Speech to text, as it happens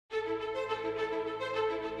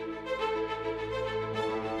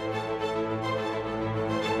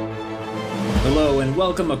and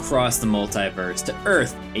welcome across the multiverse to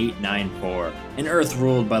Earth 894, an Earth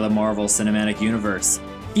ruled by the Marvel Cinematic Universe.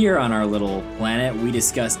 Here on our little planet, we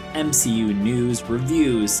discuss MCU news,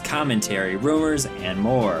 reviews, commentary, rumors, and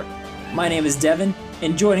more. My name is Devin,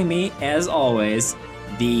 and joining me, as always,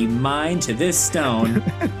 the mind to this stone,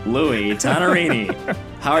 Louis Tonarini.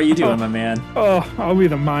 How are you doing, my man? Oh, I'll be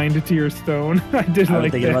the mind to your stone. I've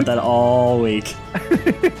been thinking about that all week.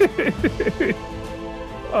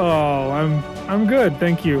 Oh, I'm good,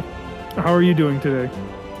 thank you. How are you doing today?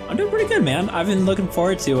 I'm doing pretty good, man. I've been looking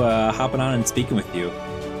forward to hopping on and speaking with you.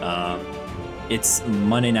 It's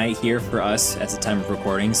Monday night here for us at the time of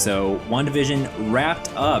recording, so WandaVision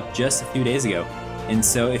wrapped up just a few days ago. And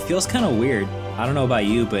so it feels kind of weird. I don't know about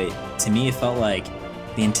you, but to me it felt like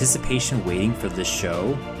the anticipation waiting for this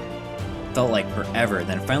show felt like forever.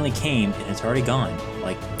 Then it finally came and it's already gone,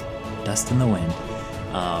 like dust in the wind.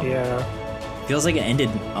 Yeah. Feels like it ended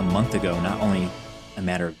a month ago, not only a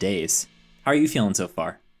matter of days. How are you feeling so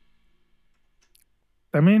far?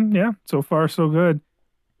 I mean, yeah, so far so good.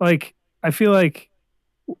 Like, I feel like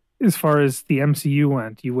as far as the MCU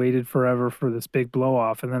went, you waited forever for this big blow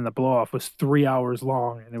off, and then the blow off was 3 hours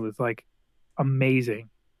long, and it was like amazing.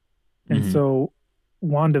 And so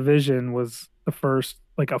WandaVision was the first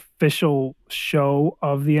like official show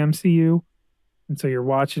of the MCU. And so you're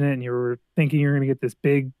watching it and you're thinking you're going to get this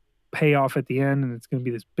big payoff at the end, and it's going to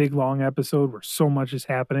be this big long episode where so much is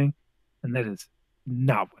happening, and that is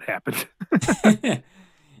not what happened.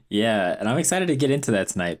 Yeah, and I'm excited to get into that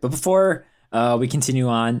tonight. But before we continue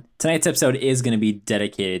on, tonight's episode is going to be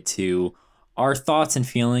dedicated to our thoughts and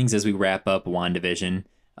feelings as we wrap up WandaVision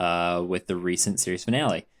with the recent series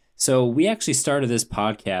finale. So we actually started this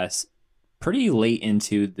podcast pretty late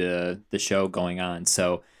into the show going on.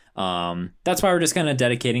 So that's why we're just kind of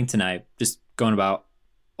dedicating tonight, just going about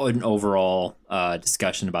an overall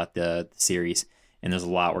discussion about the series. And there's a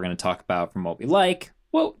lot we're going to talk about, from what we like,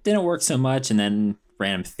 what didn't work so much, and then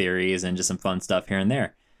random theories and just some fun stuff here and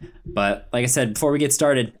there. But like I said, before we get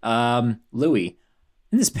started, Louis,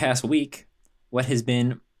 in this past week, what has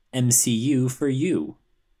been MCU for you?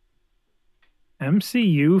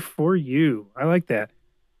 MCU for you. I like that.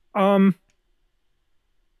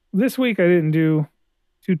 This week I didn't do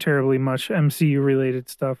too terribly much MCU related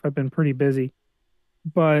stuff. I've been pretty busy.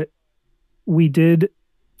 But we did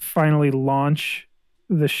finally launch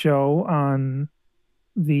the show on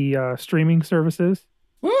the streaming services.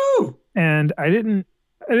 Woo! And I didn't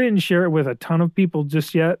share it with a ton of people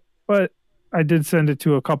just yet, but I did send it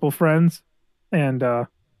to a couple friends, and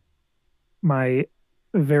my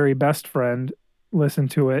very best friend listened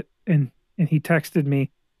to it, and he texted me.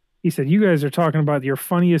 He said, "You guys are talking about your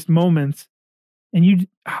funniest moments, and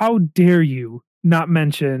how dare you not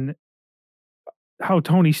mention how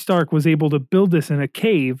Tony Stark was able to build this in a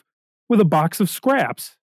cave with a box of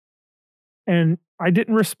scraps." And I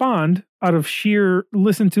didn't respond out of sheer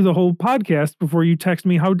listen to the whole podcast before you text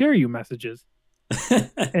me how dare you messages.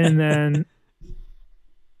 And then,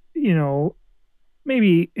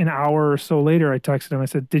 maybe an hour or so later, I texted him. I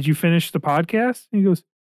said, "Did you finish the podcast?" And he goes,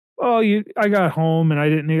 "Oh, I got home and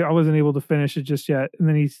I wasn't able to finish it just yet." And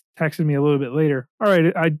then he texted me a little bit later. "All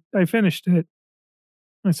right, I finished it."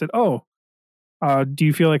 I said, "Oh, do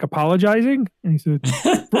you feel like apologizing?" And he said,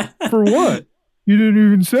 for what? You didn't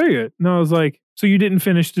even say it. And I was like, "So you didn't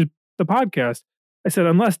finish the podcast?" I said,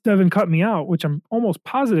 "Unless Devin cut me out," which I'm almost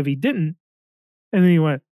positive he didn't. And then he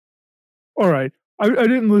went, "All right, I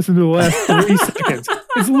didn't listen to the last 3 seconds.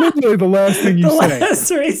 It's literally the last thing you say." The last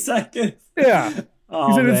 3 seconds. Yeah. Oh,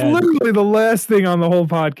 he said, man. "It's literally the last thing on the whole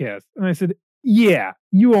podcast." And I said, "Yeah,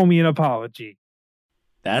 you owe me an apology."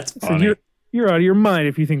 That's funny. So you're out of your mind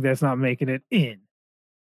if you think that's not making it in.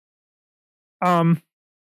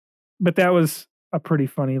 But that was a pretty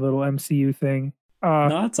funny little MCU thing.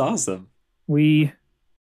 No, that's awesome. We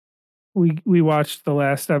watched the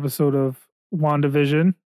last episode of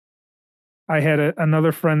WandaVision. I had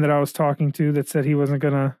another friend that I was talking to that said he wasn't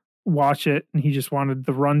going to watch it and he just wanted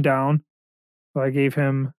the rundown. So I gave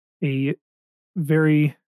him a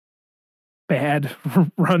very bad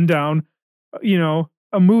rundown.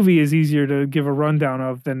 A movie is easier to give a rundown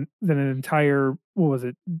of than an entire,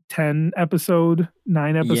 9 episode? Yeah,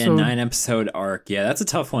 9 episode arc. Yeah, that's a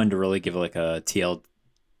tough one to really give like a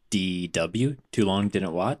TLDW, too long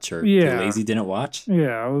didn't watch, or too lazy didn't watch.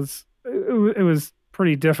 Yeah, it was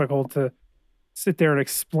pretty difficult to sit there and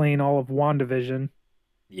explain all of WandaVision.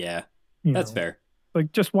 Yeah, that's fair.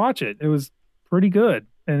 Like, just watch it. It was pretty good.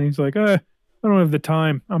 And he's like, I don't have the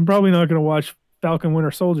time. I'm probably not going to watch Falcon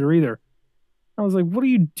Winter Soldier either. I was like, what are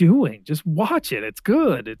you doing? Just watch it. It's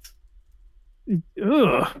good.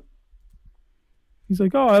 Ugh. He's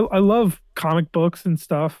like, oh, I love comic books and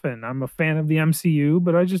stuff, and I'm a fan of the MCU,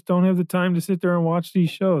 but I just don't have the time to sit there and watch these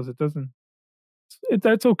shows. It doesn't.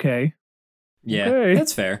 That's okay. Yeah, Okay.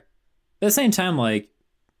 that's fair. At the same time, like,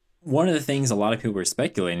 one of the things a lot of people were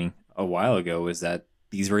speculating a while ago was that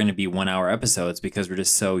these were going to be 1 hour episodes because we're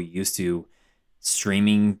just so used to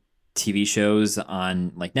streaming TV shows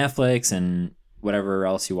on like Netflix and whatever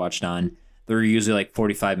else you watched on. They're usually like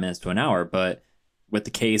 45 minutes to an hour. But with the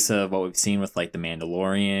case of what we've seen with like The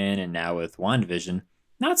Mandalorian and now with WandaVision,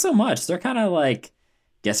 not so much. They're kind of like,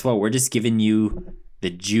 guess what? We're just giving you the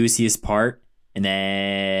juiciest part and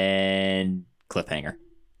then cliffhanger.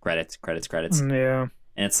 Credits. Yeah.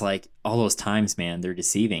 And it's like all those times, man, they're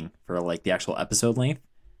deceiving for like the actual episode length.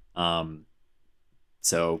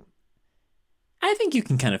 So I think you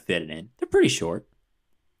can kind of fit it in. They're pretty short.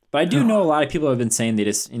 But I do know a lot of people have been saying they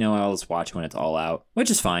just, I'll just watch when it's all out, which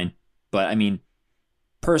is fine. But I mean,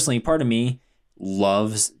 personally, part of me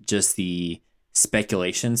loves just the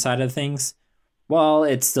speculation side of things. Well,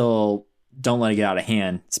 it's still don't let it get out of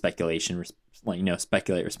hand speculation,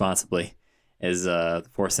 speculate responsibly, as the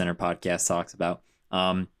Force Center podcast talks about.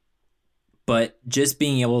 But just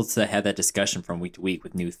being able to have that discussion from week to week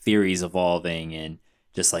with new theories evolving and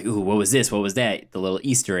just like, ooh, what was this? What was that? The little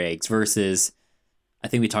Easter eggs versus, I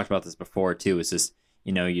think we talked about this before too. It's just,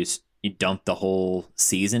 you dump the whole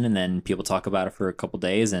season and then people talk about it for a couple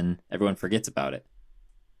days and everyone forgets about it.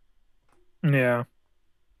 Yeah.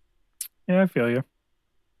 Yeah, I feel you.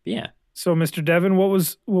 Yeah. So, Mr. Devin, what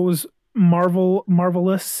was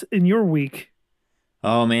marvelous in your week?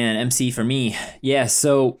 Oh man, MC for me. Yeah,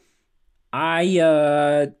 so I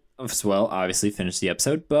obviously finished the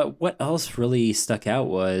episode, but what else really stuck out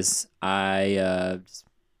was I just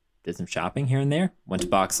did some shopping here and there. Went to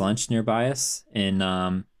Box Lunch nearby us, and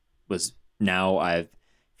I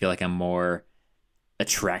feel like I'm more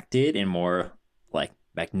attracted and more like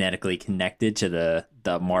magnetically connected to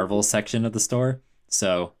the Marvel section of the store.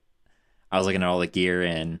 So I was looking at all the gear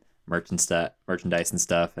and merchandise and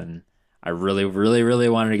stuff, and I really, really, really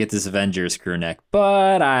wanted to get this Avengers crew neck,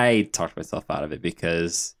 but I talked myself out of it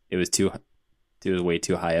because it was way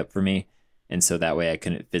too high up for me. And so that way I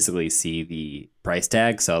couldn't physically see the price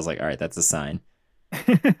tag. So I was like, all right, that's a sign.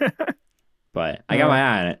 But I got my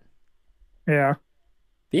eye on it. Yeah.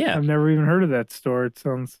 Yeah. I've never even heard of that store. It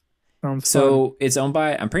sounds so fun. It's owned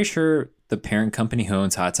by, I'm pretty sure the parent company who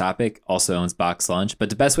owns Hot Topic also owns Box Lunch,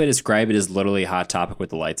 but the best way to describe it is literally Hot Topic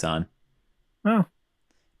with the lights on. Oh.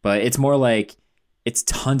 But it's more like it's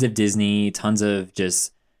tons of Disney, tons of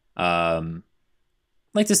just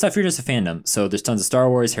like the stuff you're just a fandom. So there's tons of Star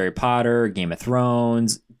Wars, Harry Potter, Game of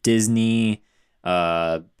Thrones, Disney,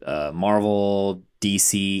 Marvel,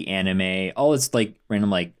 DC, anime, all this like random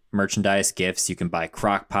like merchandise, gifts. You can buy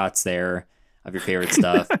crock pots there of your favorite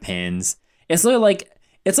stuff, pins. It's literally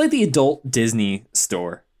like the adult Disney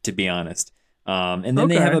store, to be honest. And then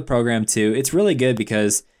they have a program too. It's really good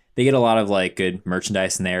because they get a lot of like good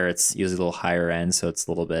merchandise in there. It's usually a little higher end, so it's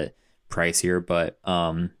a little bit pricier, but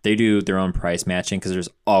they do their own price matching because there's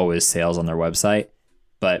always sales on their website.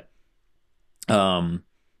 But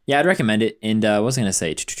yeah, I'd recommend it. And what was I gonna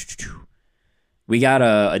say? We got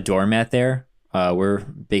a doormat there. We're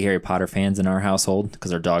big Harry Potter fans in our household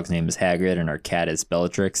because our dog's name is Hagrid and our cat is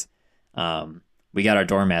Bellatrix. We got our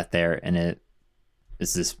doormat there, and it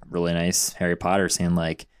is this really nice Harry Potter saying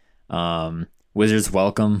like, "Wizards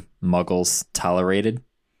welcome, Muggles tolerated,"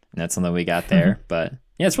 and that's something we got there. But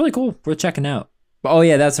yeah, it's really cool. We're checking out. But, oh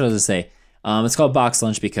yeah, that's what I was gonna say. It's called Box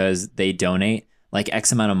Lunch because they donate like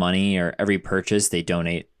X amount of money, or every purchase they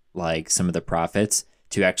donate like some of the profits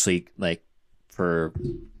to actually like for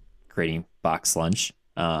creating Box Lunch.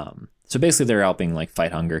 So basically they're helping like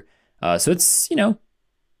fight hunger. So it's,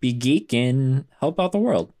 be geek and help out the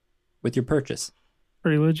world with your purchase.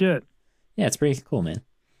 Pretty legit. Yeah, it's pretty cool, man.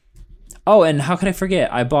 Oh, and how could I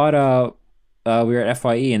forget? I bought we were at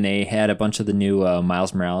FYE and they had a bunch of the new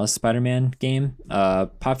Miles Morales Spider-Man game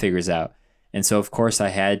pop figures out. And so of course I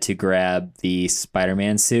had to grab the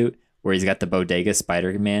Spider-Man suit where he's got the Bodega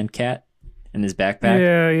Spider-Man cat in his backpack.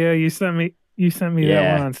 Yeah, you sent me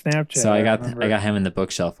that one on Snapchat. So I got him in the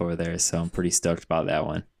bookshelf over there, so I'm pretty stoked about that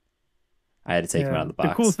one. I had to take him out of the box.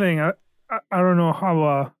 The cool thing, I don't know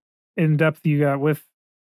how in depth you got with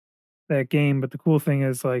that game, but the cool thing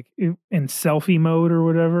is like in selfie mode or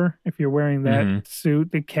whatever, if you're wearing that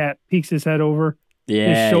suit, the cat peeks his head over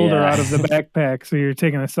his shoulder out of the backpack, so you're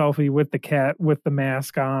taking a selfie with the cat with the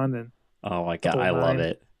mask on. And oh my god, I love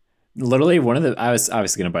it. Literally I was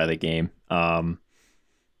obviously gonna buy the game,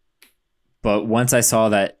 but once I saw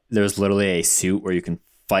that there's literally a suit where you can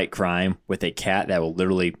fight crime with a cat that will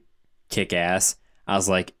literally kick ass, I was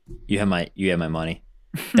like, you have my money.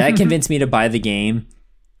 That convinced me to buy the game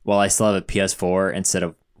while I still have a PS4 instead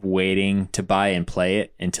of waiting to buy and play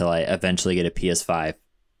it until I eventually get a PS5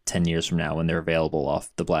 10 years from now when they're available off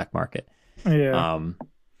the black market. Yeah.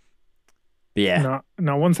 But yeah.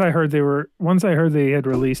 No, once I heard they had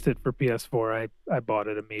released it for PS4, I bought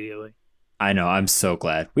it immediately. I know. I'm so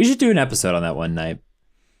glad. We should do an episode on that one night.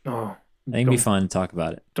 Oh, I think it'd be fun to talk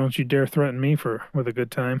about it. Don't you dare threaten me with a good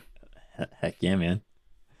time. Heck yeah, man.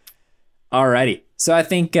 Alrighty. So I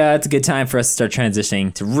think it's a good time for us to start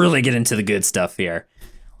transitioning to really get into the good stuff here.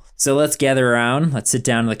 So let's gather around. Let's sit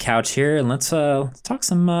down on the couch here and let's talk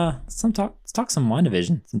some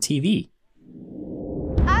WandaVision, some TV.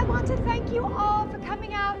 I want to thank you all for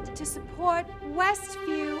coming out to support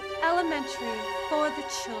Westview Elementary for the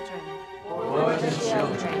children. For the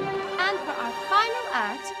children. And for our final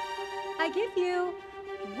act, I give you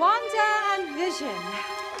Wanda and Vision.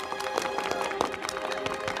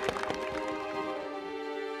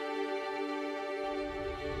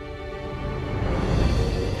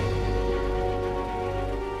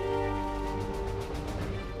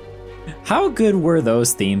 How good were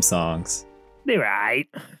those theme songs? They were right.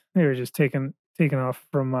 They were just taken off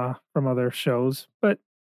from other shows, but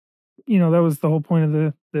that was the whole point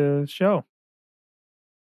of the show.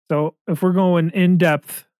 So if we're going in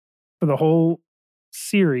depth for the whole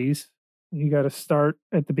series, you got to start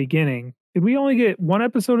at the beginning. Did we only get one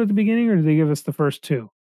episode at the beginning, or did they give us the first two?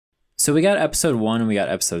 So we got episode 1 and we got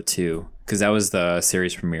episode 2 because that was the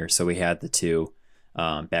series premiere. So we had the two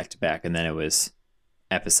back to back, and then it was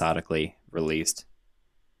episodically released.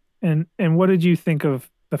 And what did you think of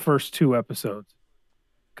the first two episodes?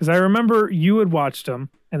 Because I remember you had watched them,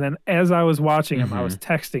 and then as I was watching them, I was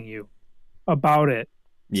texting you about it.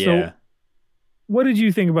 Yeah. So what did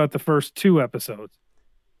you think about the first two episodes?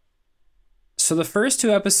 So the first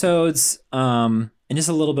two episodes, and just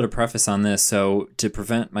a little bit of preface on this. So to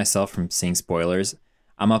prevent myself from seeing spoilers,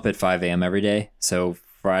 I'm up at 5 a.m. every day. So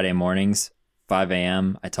Friday mornings, 5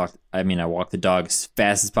 a.m. I walk the dog as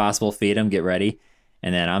fast as possible, feed him, get ready.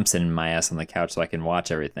 And then I'm sitting my ass on the couch so I can watch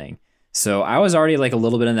everything. So I was already like a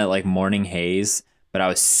little bit in that like morning haze, but I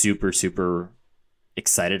was super, super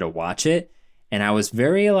excited to watch it. And I was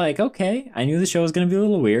very like, okay, I knew the show was going to be a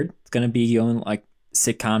little weird. It's going to be going like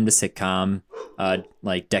sitcom to sitcom,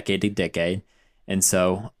 like decade to decade. And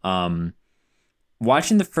so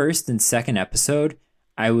watching the first and second episode,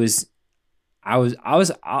 I'll say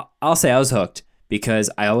I was hooked because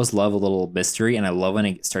I always love a little mystery, and I love when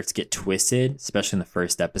it starts to get twisted, especially in the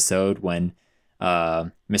first episode when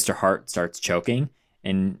Mr. Hart starts choking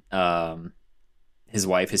and his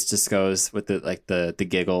wife just goes with the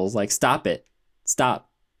giggles like, stop it, stop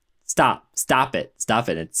it.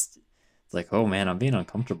 It's like, oh man, I'm being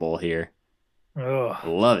uncomfortable here. Ugh. I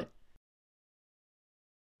love it.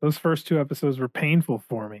 Those first two episodes were painful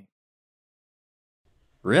for me.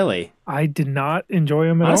 Really? I did not enjoy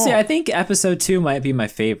them at all. Honestly, I think episode 2 might be my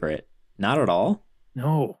favorite. Not at all.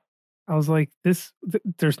 No. I was like,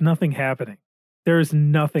 there's nothing happening. There is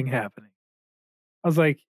nothing happening. I was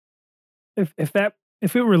like, if it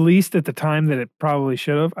released at the time that it probably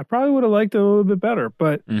should have, I probably would have liked it a little bit better.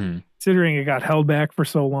 But considering it got held back for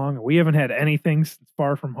so long, and we haven't had anything since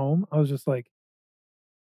Far From Home, I was just like,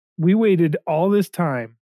 we waited all this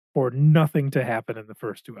time for nothing to happen in the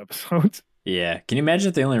first two episodes. Yeah. Can you imagine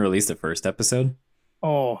if they only released the first episode?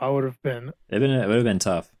 Oh, I would have been. It would have been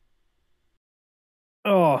tough.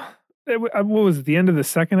 Oh, what was it? The end of the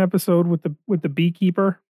second episode with the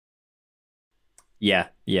beekeeper? Yeah.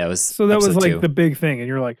 It was. So that was like 2. the big thing, and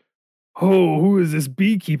you're like, oh, who is this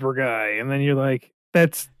beekeeper guy? And then you're like,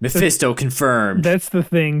 that's Mephisto confirmed. That's the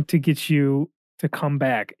thing to get you to come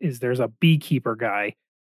back. Is there's a beekeeper guy,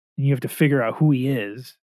 and you have to figure out who he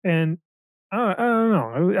is. And I don't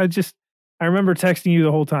know. I remember texting you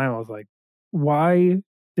the whole time. I was like, why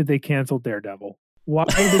did they cancel Daredevil? Why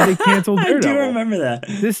did they cancel Daredevil? I do remember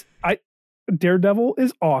that. Daredevil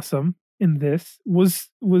is awesome, and this was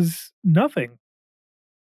nothing.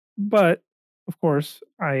 But of course,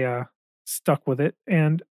 I stuck with it,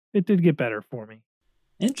 and it did get better for me.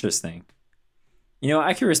 Interesting.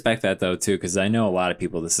 I can respect that though too, because I know a lot of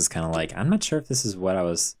people. This is kind of like, I'm not sure if this is what I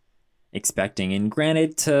was expecting. And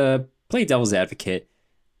granted, to play devil's advocate,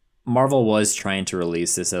 Marvel was trying to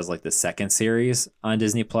release this as like the second series on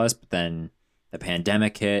Disney Plus, but then the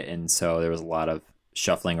pandemic hit, and so there was a lot of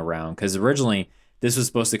shuffling around. Because originally this was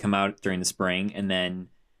supposed to come out during the spring, and then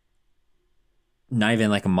not even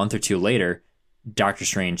like a month or two later, Doctor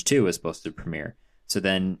Strange 2 was supposed to premiere. So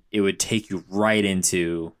then it would take you right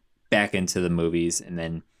back into the movies, and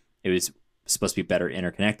then it was supposed to be better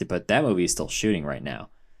interconnected. But that movie is still shooting right now.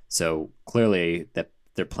 So clearly that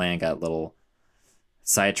their plan got a little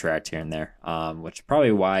sidetracked here and there, which is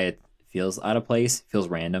probably why it feels out of place, feels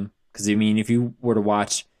random. Because I mean, if you were to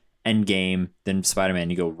watch Endgame, then Spider-Man,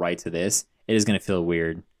 you go right to this, it is going to feel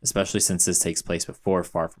weird, especially since this takes place before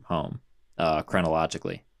Far From Home,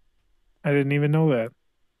 chronologically. I didn't even know that.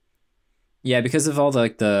 Yeah, because of all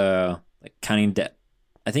the counting.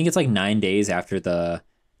 I think it's like 9 days after the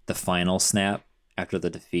final snap, after the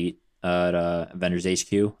defeat at Avengers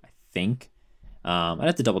HQ. I think. I'd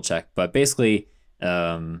have to double check, but basically,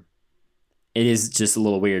 it is just a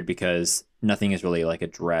little weird because nothing is really like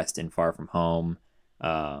addressed in Far From Home.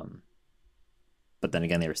 But then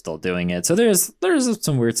again, they were still doing it, so there's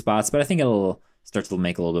some weird spots, but I think it'll start to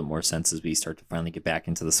make a little bit more sense as we start to finally get back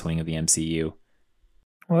into the swing of the MCU.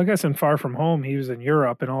 Well, I guess in Far From Home, he was in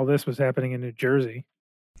Europe, and all this was happening in New Jersey.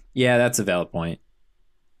 Yeah, that's a valid point.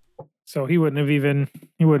 So he wouldn't have even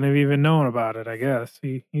known about it. I guess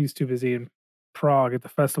he's too busy in Prague at the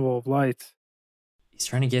Festival of Lights. He's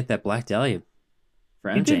trying to get that Black Dahlia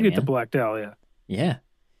for MJ. He did get the man. Black Dahlia. Yeah,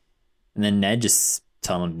 and then Ned just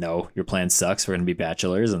telling him, "No, your plan sucks. We're gonna be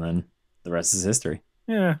bachelors," and then the rest is history.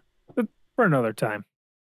 Yeah, but for another time.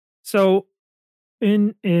 So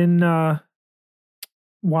in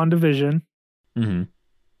WandaVision, Mm-hmm.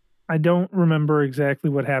 I don't remember exactly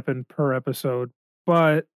what happened per episode,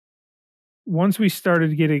 but once we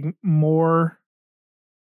started getting more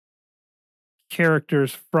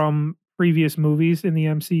characters from previous movies in the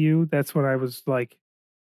MCU, that's when I was like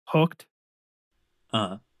hooked.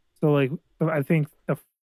 Uh-huh. So like I think the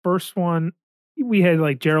first one we had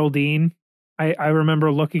like Geraldine. I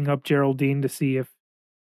remember looking up Geraldine to see if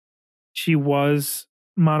she was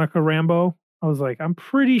Monica Rambeau. I was like, I'm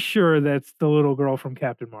pretty sure that's the little girl from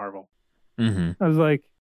Captain Marvel. Mm-hmm. I was like,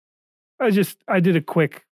 I did a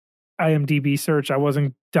quick IMDb search. I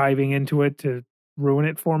wasn't diving into it to ruin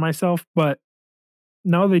it for myself, but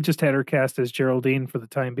no, they just had her cast as Geraldine for the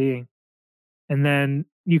time being. And then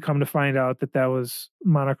you come to find out that was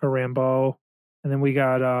Monica Rambeau. And then we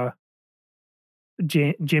got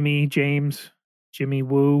Jimmy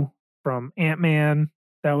Woo from Ant-Man.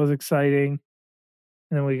 That was exciting.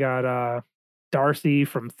 And then we got Darcy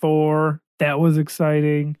from Thor. That was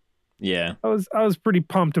exciting. Yeah. I was pretty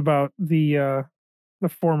pumped about the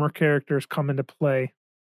former characters come into play.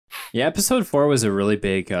 Yeah, episode 4 was a really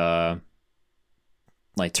big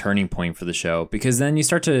like turning point for the show, because then you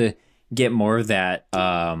start to get more of that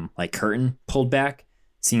like curtain pulled back,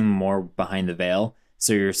 seeing more behind the veil.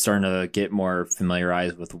 So you're starting to get more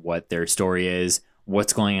familiarized with what their story is,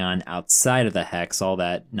 what's going on outside of the Hex, all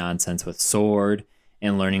that nonsense with Sword,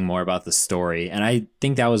 and learning more about the story. And I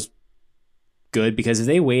think that was good, because if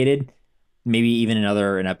they waited maybe even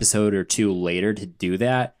an episode or two later to do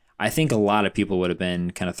that, I think a lot of people would have been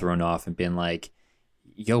kind of thrown off and been like,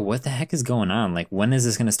 yo, what the heck is going on? Like, when is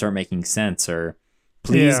this going to start making sense? Or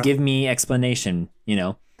please give me explanation. You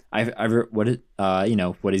know, what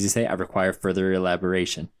does he say? I require further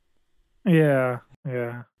elaboration. Yeah. We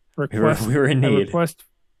were in need. Request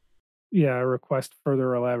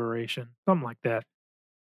further elaboration. Something like that.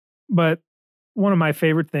 But one of my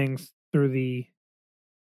favorite things through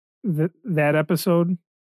that episode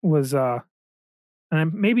was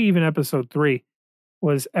and maybe even episode 3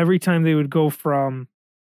 was every time they would go from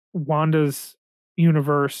Wanda's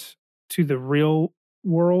universe to the real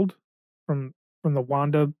world, from the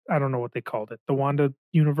Wanda, I don't know what they called it, the Wanda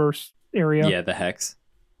universe area. Yeah, the Hex.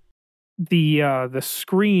 The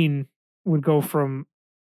screen would go from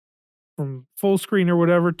full screen or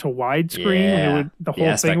whatever to widescreen. Yeah, the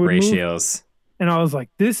whole thing would ratios. Move. And I was like,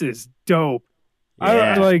 this is dope.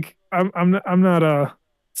 Yeah. I'm not a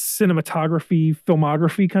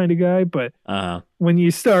filmography kind of guy, but when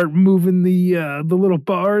you start moving the little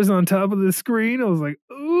bars on top of the screen, I was like,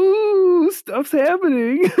 ooh, stuff's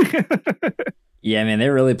happening. Yeah, man,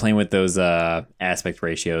 they're really playing with those aspect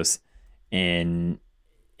ratios, and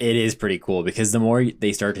it is pretty cool, because the more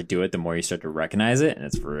they start to do it, the more you start to recognize it, and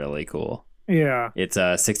it's really cool. Yeah, it's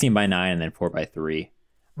 16:9 and then 4:3.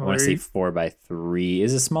 I want to say 4:3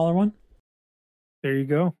 is a smaller one. There you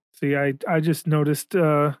go. See, I just noticed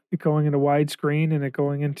it going into widescreen and it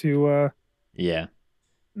going into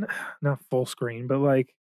not full screen, but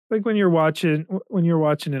like when you're watching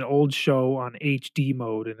an old show on HD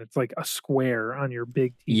mode and it's like a square on your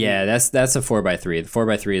big TV. Yeah, that's a 4:3. The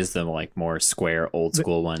 4:3 is the like more square old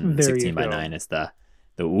school one. 16:9 is the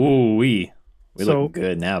ooh we look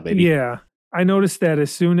good now, baby. Yeah, I noticed that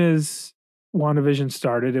as soon as WandaVision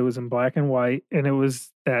started, it was in black and white, and it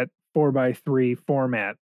was that 4:3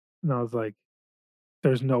 format. And I was like,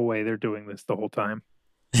 there's no way they're doing this the whole time.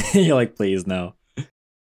 You're like, please, no.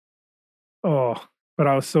 Oh, But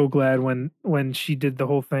I was so glad when she did the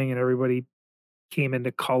whole thing and everybody came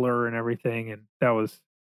into color and everything, and that was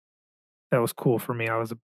cool for me. I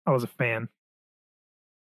was a fan.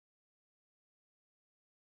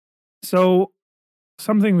 So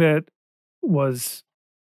something that was,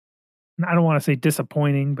 I don't want to say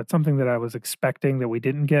disappointing, but something that I was expecting that we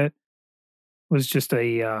didn't get was just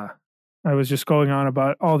I was just going on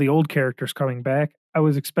about all the old characters coming back. I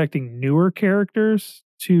was expecting newer characters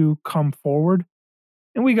to come forward,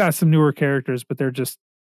 and we got some newer characters, but they're just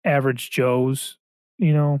average Joes,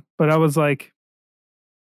 you know. But I was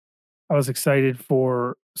excited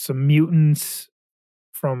for some mutants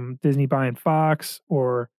from Disney buying Fox,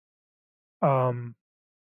 or um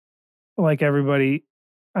like everybody,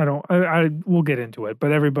 I we'll get into it,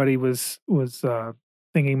 but everybody was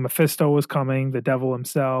thinking Mephisto was coming, the devil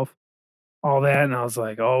himself, all that, and I was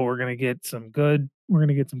like, "Oh, we're going to get some good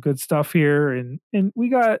stuff here." And we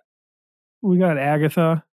got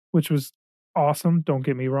Agatha, which was awesome, don't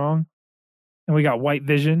get me wrong. And we got White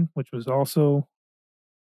Vision, which was also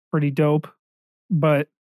pretty dope. But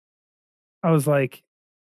I was like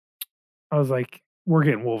we're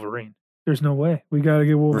getting Wolverine. There's no way. We got to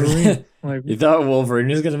get Wolverine. Like, you thought Wolverine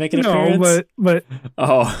was going to make an no, appearance? but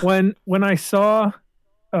oh, when I saw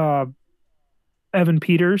Evan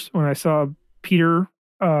Peters, when I saw Peter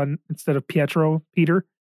instead of Pietro Peter,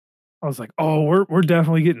 I was like, "Oh, we're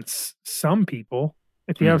definitely getting some people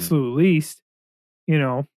at the absolute least," you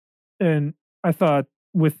know. And I thought,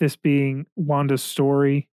 with this being Wanda's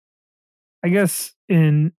story, I guess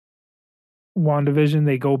in WandaVision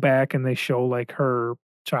they go back and they show like her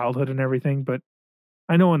childhood and everything, but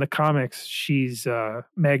I know in the comics she's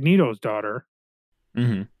Magneto's daughter.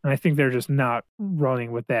 mm-hmm. And I think they're just not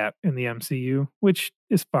running with that in the MCU, which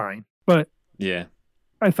is fine. But yeah,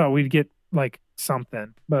 I thought we'd get like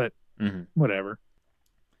something, but whatever.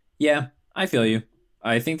 Yeah, I feel you.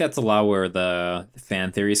 I think that's a lot where the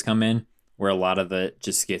fan theories come in, where a lot of it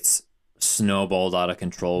just gets snowballed out of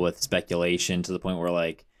control with speculation to the point where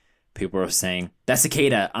like people are saying, "That's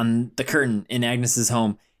cicada on the curtain in Agnes's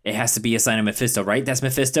home. It has to be a sign of Mephisto, right? That's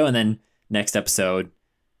Mephisto." And then next episode,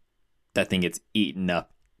 that thing gets eaten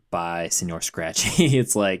up by Senor Scratchy.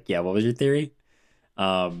 It's like, yeah, what was your theory?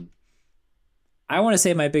 I want to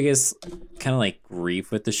say my biggest kind of like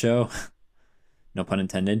grief with the show, no pun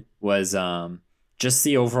intended, was just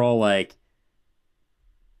the overall like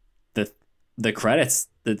the credits,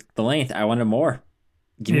 the length. I wanted more.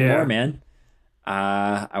 Give me more, man.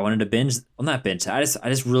 I wanted to binge. Well, not binge. I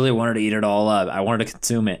just really wanted to eat it all up. I wanted to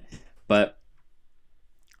consume it. But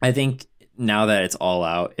I think now that it's all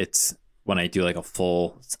out, it's when I do like a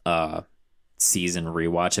full season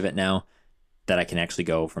rewatch of it now, that I can actually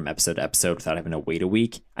go from episode to episode without having to wait a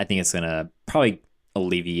week. I think it's gonna probably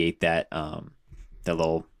alleviate that that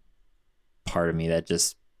little part of me that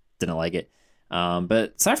just didn't like it.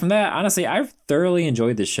 But aside from that, honestly, I've thoroughly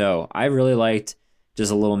enjoyed the show. I really liked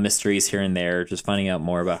just a little mysteries here and there, just finding out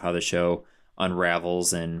more about how the show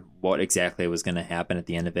unravels and what exactly was going to happen at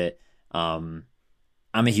the end of it. I'm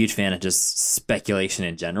a huge fan of just speculation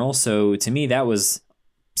in general. So to me, that was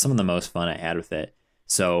some of the most fun I had with it.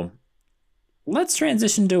 So let's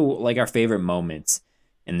transition to like our favorite moments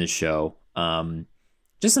in the show.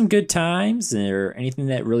 Just some good times or anything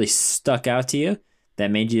that really stuck out to you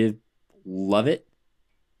that made you love it.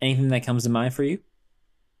 Anything that comes to mind for you?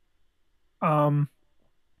 I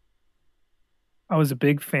was a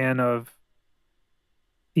big fan of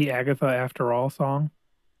the Agatha After All song.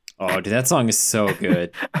 Oh, dude, that song is so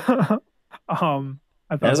good. I thought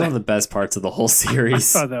that was one of the best parts of the whole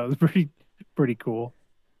series. I thought that was pretty cool.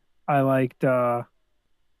 I liked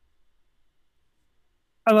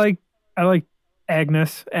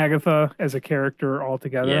Agatha as a character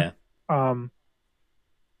altogether. Yeah.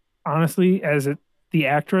 Honestly, the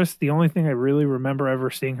actress, the only thing I really remember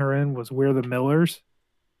ever seeing her in was We're the Millers.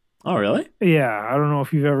 Oh, really? Yeah, I don't know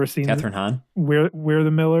if you've ever seen Catherine Hahn. We're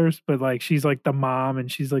the Millers, but like she's like the mom,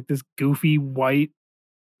 and she's like this goofy white,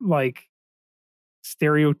 like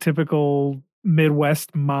stereotypical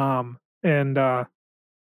Midwest mom, and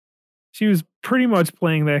she was pretty much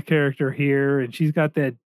playing that character here, and she's got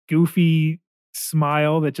that goofy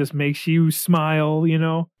smile that just makes you smile, you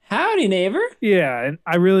know? Howdy, neighbor. Yeah, and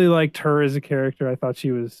I really liked her as a character. I thought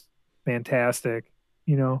she was fantastic,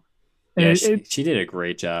 you know? And yeah, she did a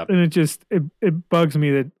great job. And it bugs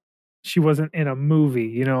me that she wasn't in a movie,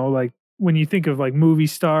 you know? Like, when you think of, like, movie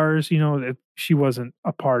stars, you know, she wasn't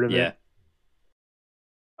a part of it.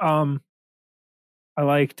 I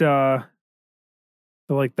liked the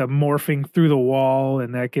morphing through the wall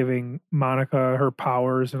and that giving Monica her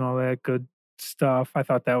powers and all that good stuff. I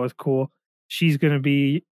thought that was cool. She's going to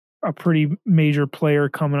be a pretty major player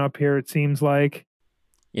coming up here, it seems like.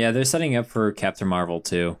 Yeah, they're setting up for Captain Marvel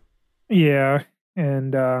too. Yeah,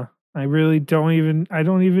 and I don't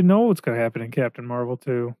even know what's going to happen in Captain Marvel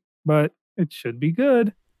 2, but it should be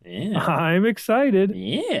good. Yeah. I'm excited.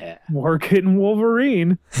 Yeah. More getting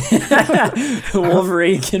Wolverine.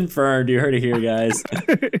 Wolverine confirmed. You heard it here, guys.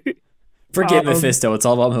 Forget Mephisto. It's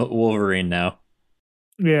all about Wolverine now.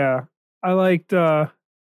 Yeah. I liked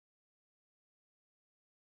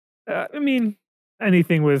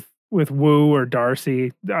anything with Wu or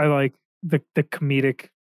Darcy. I like the comedic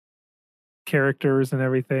characters and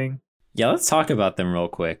everything. Yeah, let's talk about them real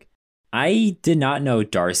quick. I did not know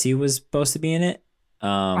Darcy was supposed to be in it.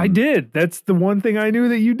 I did. That's the one thing I knew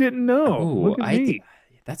that you didn't know. Look at me.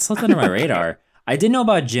 That slipped under my radar. I did know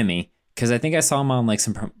about Jimmy because I think I saw him on like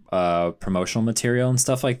some promotional material and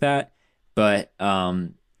stuff like that. But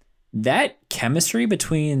that chemistry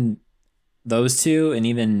between those two and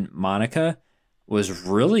even Monica was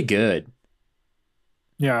really good.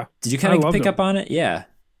 Yeah. Did you kind of pick up on it? Yeah.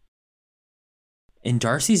 And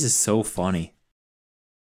Darcy's is so funny.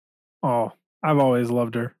 Oh, I've always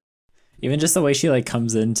loved her. Even just the way she like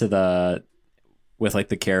comes into with like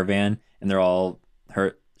the caravan and they're all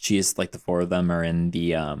she's like the four of them are in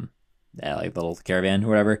the like the little caravan or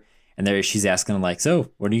whatever. And she's asking them like,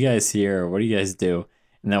 so what do you guys hear? What do you guys do?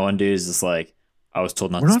 And that one dude is just like, I was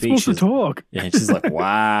told not to speak. We're not supposed to talk. Yeah, and she's like,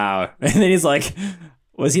 wow. And then he's like,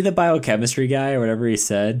 was he the biochemistry guy or whatever he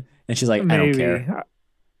said? And she's like, I don't care.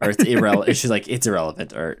 Or it's irrelevant. She's like, it's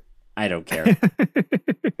irrelevant or I don't care.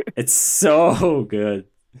 It's so good.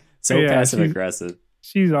 So passive aggressive.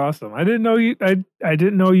 She's awesome. I didn't know you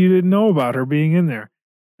didn't know about her being in there.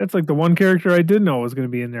 That's like the one character I did know was going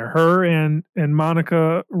to be in there. Her and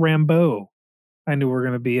Monica Rambeau. I knew were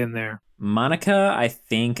going to be in there. Monica, I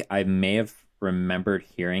think I may have remembered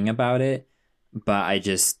hearing about it, but I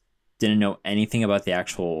just didn't know anything about the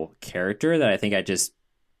actual character that I think I just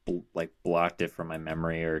blocked it from my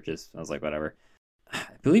memory or I was like, whatever. I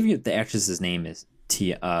believe the actress's name is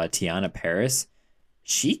Tiana Paris.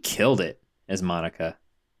 She killed it as Monica.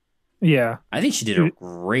 Yeah. I think she did a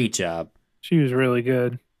great job. She was really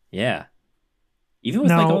good. Yeah. Even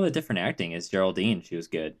with all the different acting as Geraldine, she was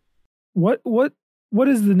good. What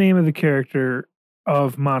is the name of the character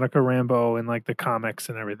of Monica Rambeau in like the comics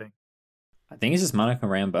and everything? I think it's just Monica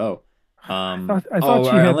Rambeau. I thought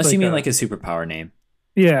she had unless you mean like a superpower name.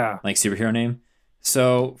 Yeah. Like superhero name.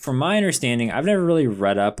 So from my understanding, I've never really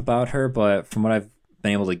read up about her, but from what I've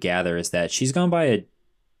been able to gather is that she's gone by a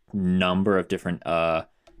number of different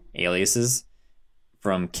aliases,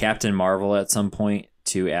 from Captain Marvel at some point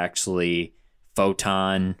to actually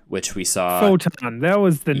Photon, which we saw. Photon, that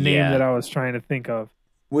was the name that I was trying to think of.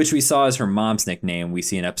 Which we saw as her mom's nickname. We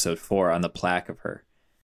see in episode 4 on the plaque of her.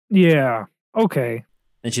 Yeah. Okay.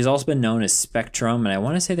 And she's also been known as Spectrum, and I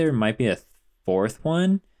want to say there might be a fourth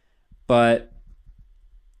one, but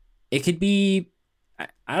it could be.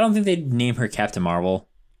 I don't think they'd name her Captain Marvel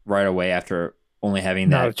right away after only having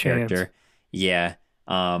that character. Yeah.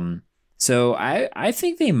 So I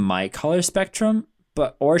think they might call her Spectrum,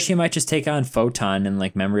 or she might just take on Photon in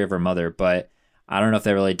like memory of her mother, but I don't know if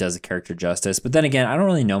that really does the character justice. But then again, I don't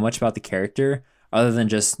really know much about the character other than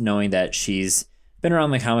just knowing that she's been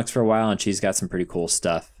around the comics for a while and she's got some pretty cool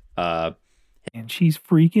stuff. And she's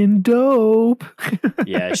freaking dope.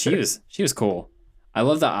 Yeah, she was cool. I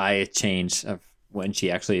love the eye change of when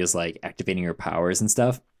she actually is like activating her powers and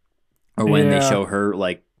stuff. Or when they show her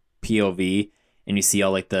like POV and you see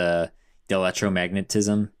all like the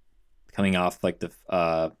electromagnetism coming off like the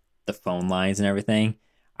phone lines and everything.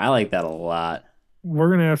 I like that a lot. We're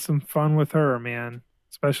going to have some fun with her, man.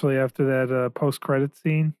 Especially after that post-credit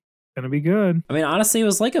scene. Going to be good. I mean, honestly, it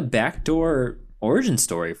was like a backdoor origin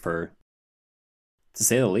story to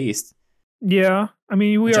say the least. Yeah. I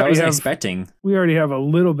mean, we already have a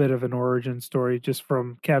little bit of an origin story just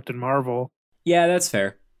from Captain Marvel. Yeah, that's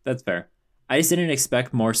fair. I just didn't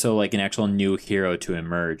expect more so like an actual new hero to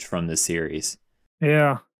emerge from this series.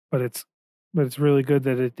 Yeah, but it's really good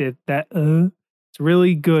that it did that. It's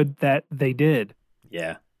really good that they did.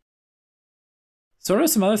 Yeah. So what are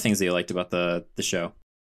some other things that you liked about the show?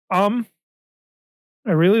 I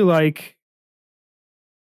really like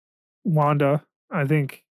Wanda. I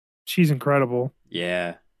think she's incredible.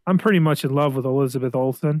 Yeah. I'm pretty much in love with Elizabeth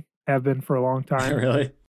Olsen. Have been for a long time.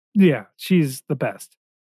 Really? Yeah, she's the best.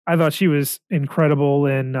 I thought she was incredible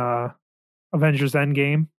in Avengers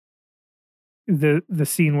Endgame. The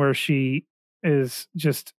scene where she is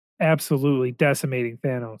just absolutely decimating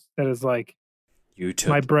Thanos. That is like you took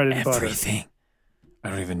my bread and everything. Butter. I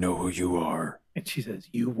don't even know who you are. And she says,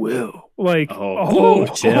 "You will." Like,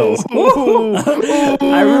 chills.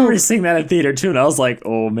 I remember seeing that in theater too, and I was like,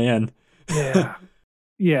 "Oh man." Yeah.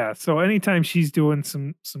 Yeah. So anytime she's doing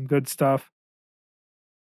some good stuff,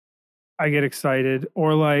 I get excited.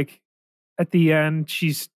 Or like at the end,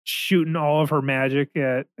 she's shooting all of her magic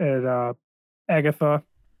at Agatha,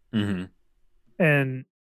 Mm-hmm. and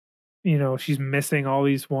she's missing all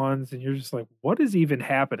these ones, and you're just like, what is even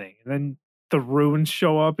happening? And then the runes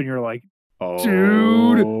show up, and you're like,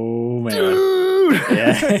 dude, man. dude.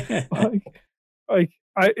 Yeah.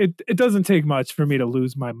 It doesn't take much for me to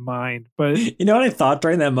lose my mind, but you know what I thought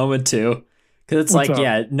during that moment too? Because it's What's like, up?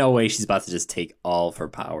 yeah, no way she's about to just take all of her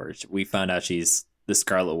powers. We found out she's the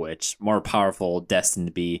Scarlet Witch, more powerful, destined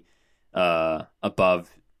to be above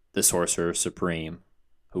the Sorcerer Supreme,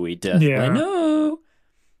 who we definitely know.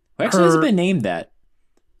 Who actually hasn't been named that.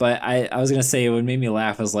 But I was going to say, what made me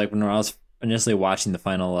laugh was like when I was initially watching the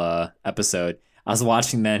final episode, I was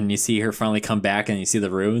watching that and you see her finally come back and you see the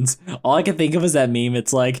runes. All I could think of is that meme.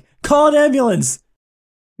 It's like, call an ambulance.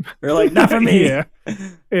 Or like, not for me.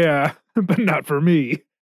 Yeah, but not for me.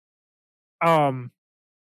 I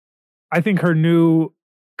think her new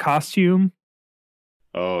costume,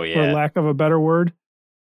 oh yeah, for lack of a better word,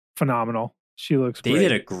 phenomenal. She looks great. They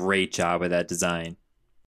did a great job with that design.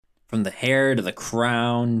 From the hair to the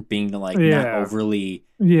crown being like not overly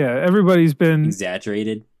everybody's been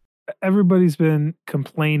exaggerated. Everybody's been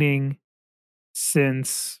complaining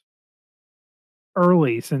since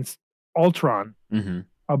Ultron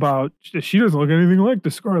about she doesn't look anything like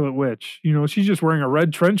the Scarlet Witch. She's just wearing a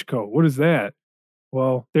red trench coat. What is that?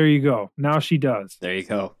 Well, there you go. Now she does. There you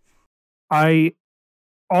go. I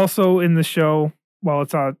also in the show, while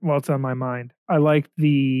it's on my mind, I like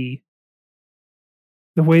the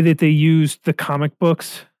way that they used the comic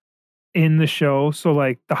books in the show. So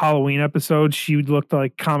like the Halloween episode, she looked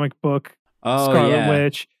like comic book Scarlet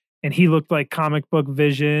Witch, and he looked like comic book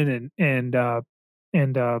Vision, and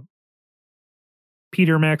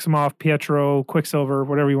Peter Maximoff, Pietro, Quicksilver,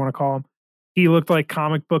 whatever you want to call him. He looked like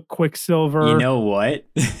comic book Quicksilver. You know what?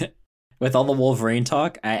 With all the Wolverine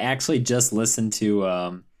talk, I actually just listened to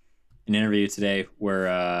an interview today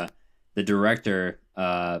where the director,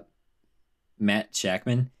 Matt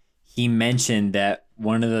Shackman, he mentioned that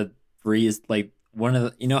one of the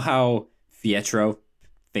you know how Pietro,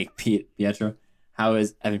 how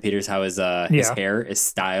is Evan Peters, how his hair is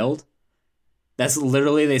styled? That's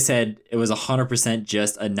literally, they said it was 100%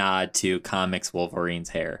 just a nod to comics Wolverine's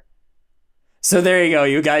hair. So there you go.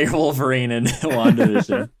 You got your Wolverine in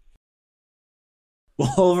WandaVision.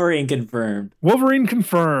 Wolverine confirmed.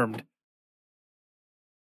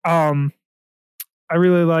 I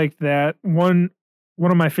really liked that. One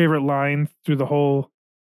of my favorite lines through the whole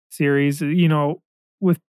series,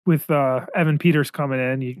 with Evan Peters coming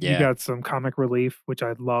in, you got some comic relief, which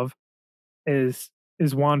I love. Is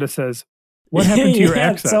Wanda says, "What happened to your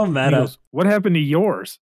accent?" So meta. Goes, "What happened to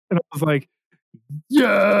yours?" And I was like,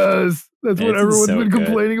 "Yes, that's what everyone's been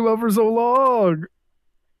complaining about for so long."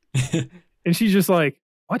 And she's just like,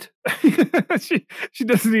 "What?" she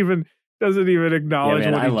doesn't even acknowledge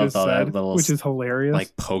what he just said, which is hilarious.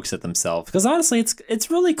 Like pokes at themselves, because honestly,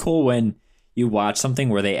 it's really cool when you watch something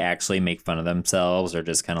where they actually make fun of themselves or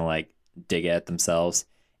just kind of like dig at themselves.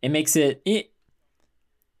 It makes it.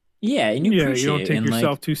 Yeah, and you appreciate you don't take it.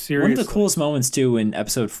 yourself too seriously. One of the coolest moments too in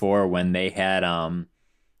episode 4 when they had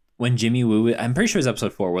when Jimmy Woo, I'm pretty sure it was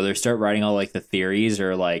episode 4, where they start writing all like the theories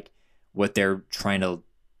or like what they're trying to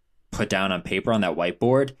put down on paper on that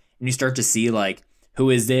whiteboard, and you start to see like who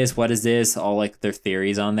is this, what is this, all like their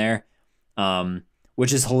theories on there,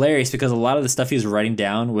 which is hilarious because a lot of the stuff he was writing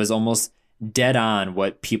down was almost dead on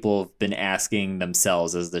what people have been asking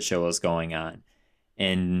themselves as the show was going on,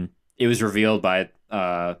 and it was revealed by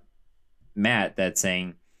Matt that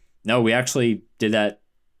saying, no, we actually did that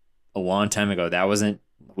a long time ago. That wasn't,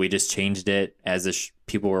 we just changed it as the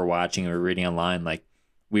people were watching or reading online. Like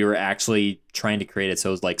we were actually trying to create it so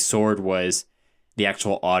it was like SWORD was the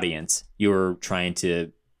actual audience. You were trying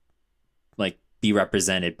to like be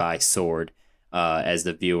represented by SWORD as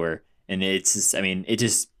the viewer, and it's just, I mean, it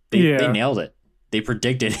just they nailed it. They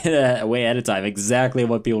predicted it way ahead of time exactly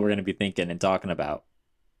what people were going to be thinking and talking about.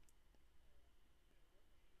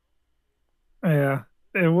 Yeah,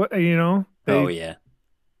 they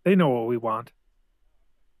they know what we want.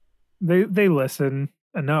 They listen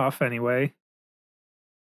enough anyway,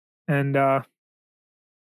 and I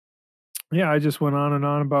just went on and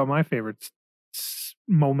on about my favorite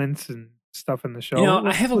moments and stuff in the show.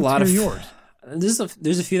 I have a lot of yours. There's a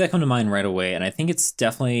few that come to mind right away, and I think it's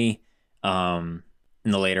definitely in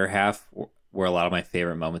the later half where a lot of my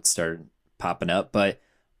favorite moments started popping up. But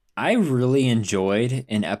I really enjoyed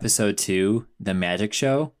in episode 2 the magic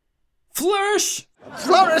show. Flourish!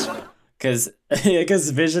 Because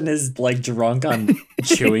Vision is like drunk on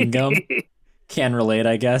chewing gum. Can relate,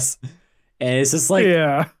 I guess. And it's just like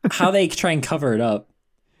Yeah. how they try and cover it up.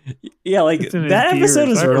 Yeah, like It's in his that episode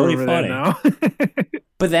gears. is I really remember funny. that now.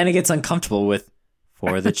 But then it gets uncomfortable with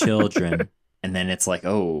for the children. And then it's like,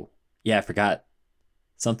 oh, yeah, I forgot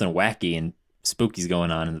something wacky and spooky's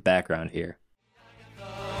going on in the background here.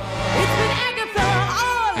 It's been Agatha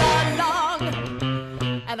all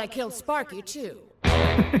along. And I killed Sparky, too.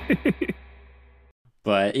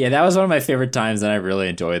 But yeah, that was one of my favorite times, and I really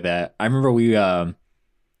enjoyed that. I remember we were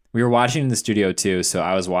watching in the studio too, so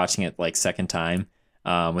I was watching it like second time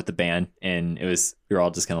with the band, and we were all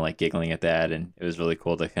just kind of like giggling at that, and it was really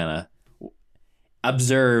cool to kind of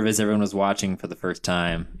observe as everyone was watching for the first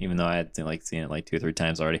time, even though I had seen it like 2 or 3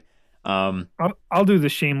 times already. I'll do the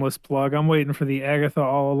shameless plug. I'm waiting for the Agatha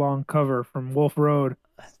All Along cover from Wolf Road.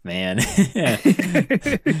 Man,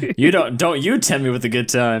 you don't you tempt me with a good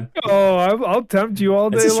time. Oh, I'll tempt you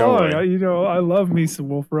all It's day a show, long. right? I love me some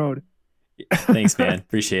Wolf Road. Thanks, man.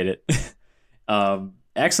 Appreciate it.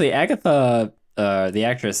 Actually, Agatha, the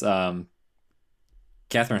actress,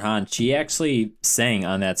 Catherine Hahn, she actually sang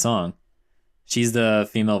on that song. She's the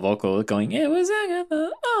female vocal going, "It was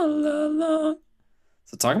Agatha all along."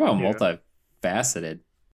 So talk about Yeah. multifaceted.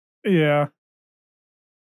 Yeah.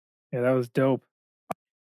 Yeah, that was dope.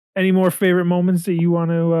 Any more favorite moments that you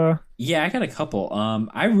want to Yeah, I got a couple.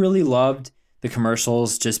 I really loved the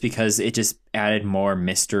commercials just because it just added more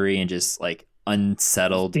mystery and just like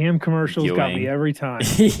unsettled. damn commercials got me viewing. every time.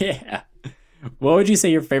 Yeah. What would you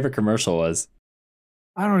say your favorite commercial was?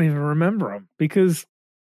 I don't even remember them because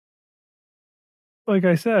like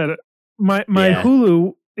I said, my Yeah.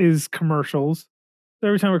 Hulu is commercials.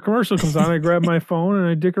 Every time a commercial comes on, I grab my phone and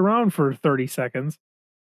I dick around for 30 seconds.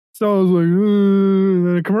 So I was like,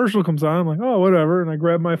 then a commercial comes on. I'm like, oh, whatever. And I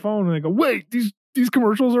grab my phone and I go, wait, these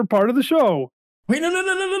commercials are part of the show. Wait, no.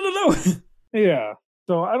 Yeah.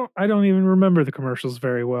 So I don't even remember the commercials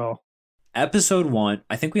very well. Episode 1,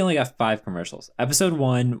 I think we only got 5 commercials. Episode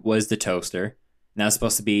 1 was the toaster. And that was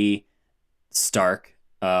supposed to be Stark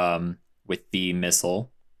with the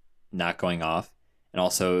missile not going off. And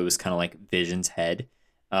also it was kind of like Vision's head.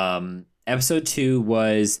 Episode 2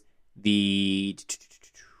 was I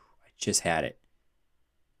just had it.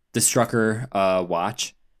 The Strucker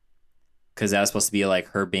watch. Because that was supposed to be like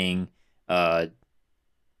her being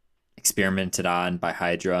experimented on by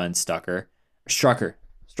Hydra and Strucker.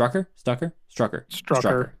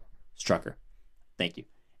 Thank you.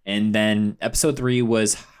 And then episode 3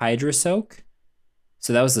 was Hydra Soak.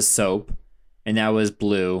 So that was the soap. And that was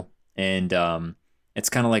blue. And it's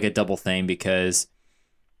kind of like a double thing because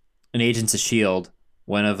in Agents of S.H.I.E.L.D.,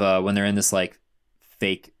 when they're in this like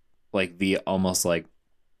fake like almost like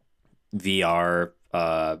VR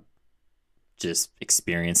just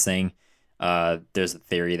experience thing, there's a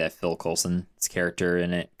theory that Phil Coulson's character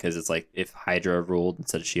in it, because it's like if Hydra ruled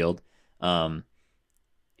instead of S.H.I.E.L.D.,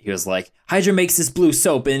 he was like, Hydra makes this blue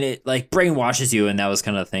soap and it like brainwashes you, and that was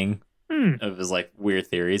kind of the thing of his like weird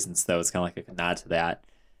theories, and so that was kind of like a nod to that.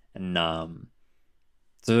 And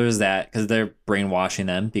so there's that, because they're brainwashing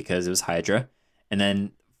them because it was Hydra. And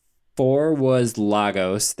then 4 was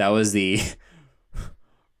Lagos. That was the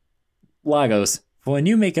Lagos. When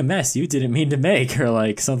you make a mess you didn't mean to make, or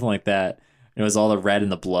like something like that. It was all the red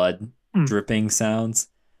and the blood dripping sounds.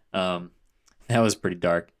 That was pretty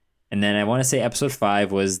dark. And then I want to say episode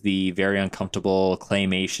 5 was the very uncomfortable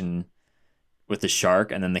claymation with the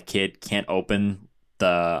shark, and then the kid can't open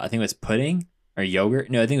I think it was pudding or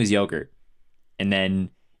yogurt. No, I think it was yogurt. And then,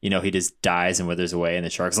 he just dies and withers away, and the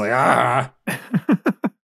shark's like, ah!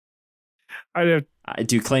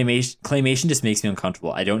 Claymation just makes me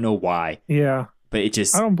uncomfortable. I don't know why. Yeah. But it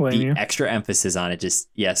just, I don't blame you. Extra emphasis on it just,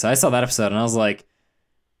 yeah. So I saw that episode and I was like,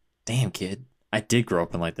 damn, kid. I did grow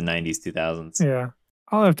up in like the 90s, 2000s. Yeah.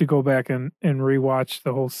 I'll have to go back and rewatch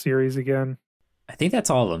the whole series again. I think that's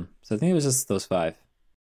all of them. So I think it was just those 5.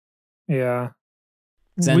 Yeah.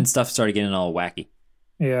 Then stuff started getting all wacky.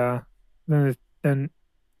 Yeah. Then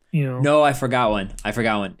No, I forgot one.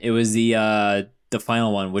 It was the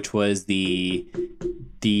final one, which was the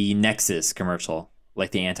Nexus commercial,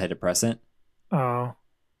 like the antidepressant. Oh.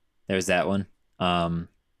 There's that one. And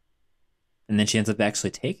then she ends up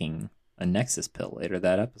actually taking a Nexus pill later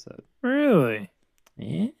that episode. Really?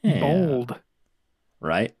 Yeah. Bold.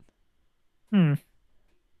 Right?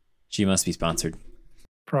 She must be sponsored.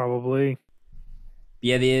 Probably.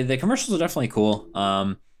 Yeah, the commercials are definitely cool.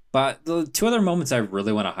 But the 2 other moments I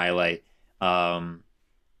really want to highlight, gotta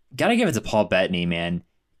give it to Paul Bettany, man.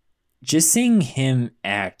 just seeing him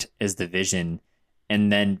act as the Vision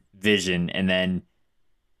and then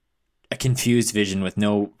a confused Vision with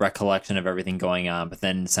no recollection of everything going on, but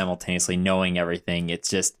then simultaneously knowing everything. It's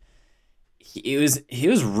just, he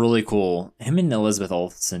was really cool. Him and Elizabeth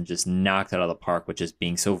Olsen just knocked it out of the park with just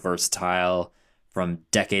being so versatile from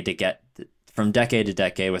decade to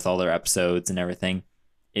decade with all their episodes and everything.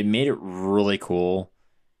 It made it really cool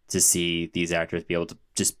to see these actors be able to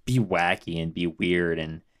just be wacky and be weird,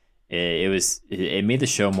 and it made the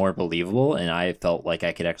show more believable, and I felt like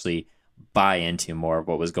I could actually buy into more of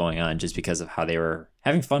what was going on just because of how they were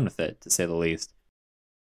having fun with it, to say the least.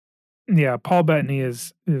 Yeah, Paul Bettany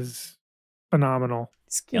is phenomenal.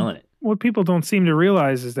 He's killing it. What people don't seem to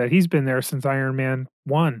realize is that he's been there since Iron Man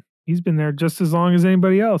 1. He's been there just as long as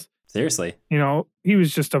anybody else. Seriously. You know, he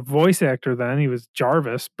was just a voice actor then. He was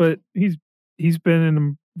Jarvis, but he's been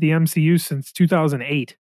in the MCU since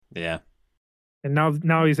 2008. Yeah. And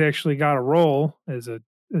now he's actually got a role as a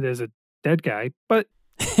dead guy, but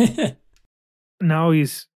now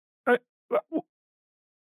he's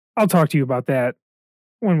I'll talk to you about that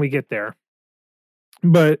when we get there.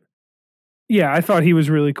 But yeah, I thought he was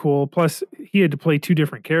really cool. Plus, he had to play 2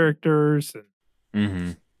 different characters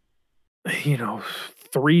and, you know,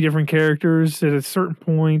 3 different characters at a certain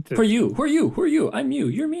point. Who are you? Who are you? Who are you? I'm you.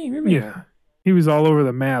 You're me. You're me. Yeah. He was all over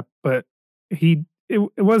the map, but it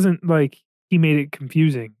wasn't like he made it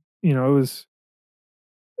confusing. You know, it was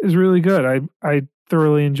really good. I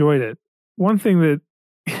thoroughly enjoyed it. One thing that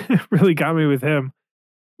really got me with him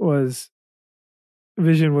was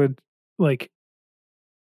Vision would like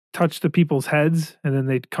touch the people's heads and then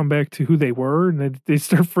they'd come back to who they were and they'd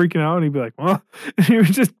start freaking out and he'd be like, well, and he would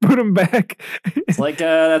just put them back. It's like,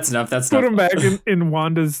 that's enough. That's put enough. them back in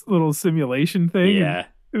Wanda's little simulation thing. Yeah.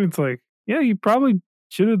 And it's like, yeah, you probably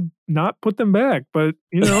should have not put them back, but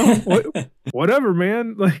you know, whatever,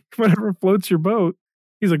 man, like whatever floats your boat.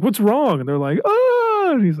 He's like, what's wrong? And they're like,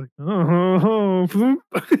 oh, and he's like, oh.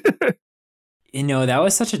 You know, that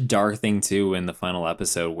was such a dark thing too in the final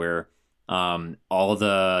episode where all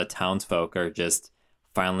the townsfolk are just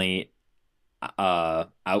finally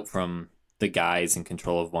out from the guys in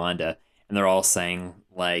control of Wanda, and they're all saying,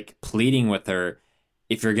 like, pleading with her,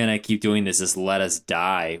 if you're gonna keep doing this, just let us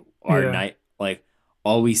die.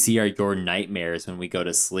 All we see are your nightmares when we go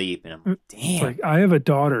to sleep. And I'm like, damn. It's like, I have a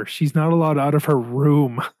daughter. She's not allowed out of her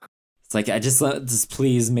room. It's like, just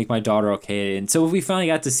please make my daughter okay. And so we finally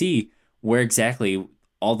got to see where exactly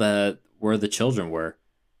where the children were.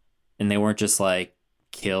 And they weren't just like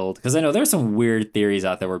killed. Because I know there's some weird theories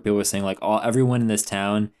out there where people are saying like everyone in this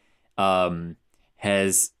town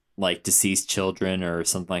has like deceased children or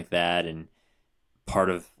something like that. And part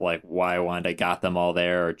of like why Wanda got them all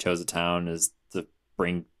there or chose a town is to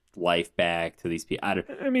bring life back to these people.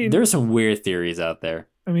 I mean, there's some weird theories out there.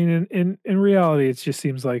 I mean, in reality, it just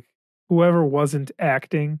seems like whoever wasn't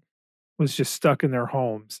acting was just stuck in their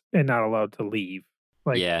homes and not allowed to leave.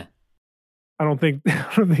 Like, yeah. I don't think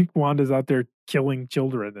Wanda's out there killing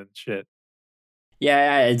children and shit.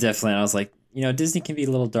 Yeah, I definitely. I was like, you know, Disney can be a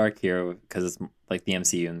little dark here because it's like the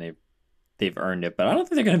MCU and they've earned it, but I don't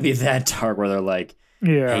think they're going to be that dark where they're like,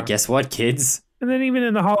 yeah, hey, guess what, kids? And then even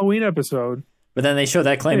in the Halloween episode, but then they showed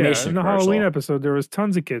that claymation. In the commercial. Halloween episode, there was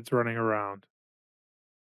tons of kids running around.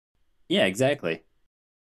 Yeah, exactly.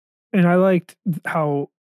 And I liked how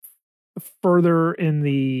further in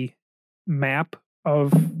the map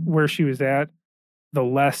of where she was at, the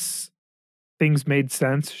less things made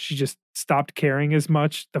sense. She just stopped caring as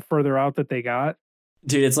much the further out that they got.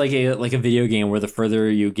 Dude, it's like a video game where the further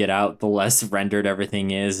you get out, the less rendered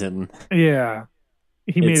everything is, and yeah,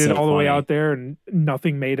 he made it so all the way funny. out there, and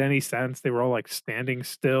nothing made any sense. They were all like standing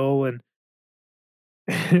still, and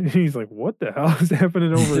he's like, "What the hell is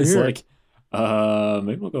happening over it's here?" like,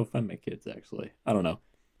 maybe we'll go find my kids. Actually, I don't know.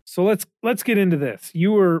 So let's get into this.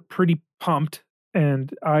 You were pretty pumped,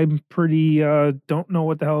 and I'm pretty don't know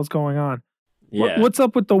what the hell is going on. Yeah. What's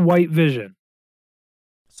up with the White Vision?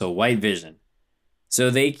 So White Vision. So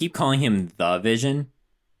they keep calling him the Vision,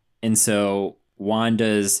 and so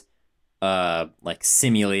Wanda's like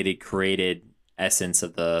simulated, created essence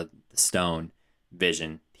of the stone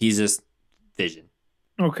Vision. He's just Vision.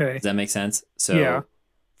 Okay. Does that make sense? So Yeah.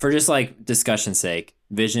 for just like discussion's sake,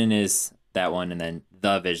 Vision is that one, and then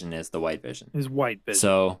the Vision is the White Vision. Is White Vision.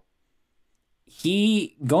 So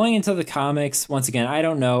he going into the comics, once again, I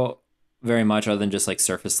don't know very much other than just like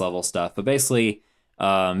surface level stuff, but basically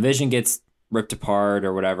Vision gets ripped apart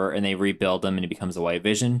or whatever, and they rebuild him and he becomes a White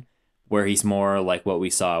Vision, where he's more like what we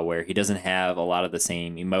saw, where he doesn't have a lot of the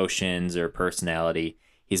same emotions or personality.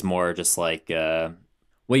 He's more just like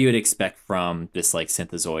what you would expect from this like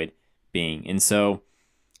synthezoid being. And so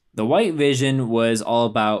The White Vision was all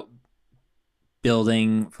about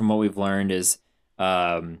building, from what we've learned, is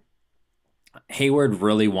Hayward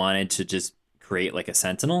really wanted to just create like a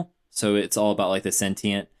Sentinel. So it's all about like the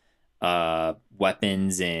sentient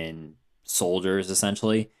weapons and soldiers,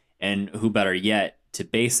 essentially. And who better yet to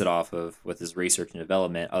base it off of with his research and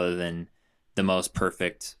development other than the most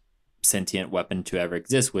perfect sentient weapon to ever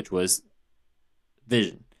exist, which was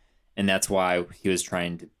Vision. And that's why he was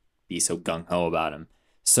trying to be so gung-ho about him.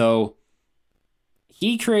 So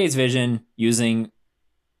he creates Vision using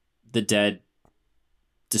the dead,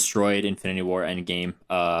 destroyed Infinity War Endgame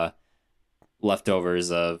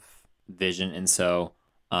leftovers of Vision. And so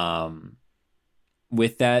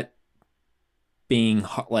with that being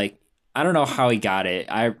like, I don't know how he got it.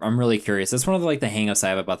 I'm really curious. That's one of the hangups I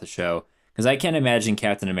have about the show, because I can't imagine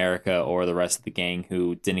Captain America or the rest of the gang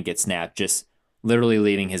who didn't get snapped just literally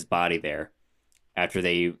leaving his body there after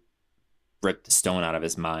they ripped the stone out of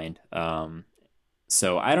his mind.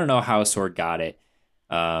 So I don't know how Sword got it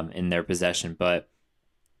in their possession, but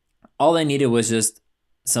all they needed was just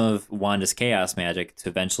some of Wanda's chaos magic to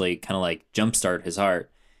eventually kind of like jumpstart his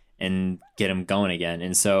heart and get him going again.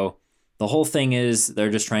 And so the whole thing is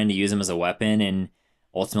they're just trying to use him as a weapon and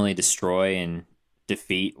ultimately destroy and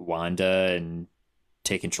defeat Wanda and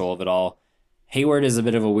take control of it all. Hayward is a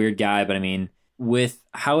bit of a weird guy, but I mean, with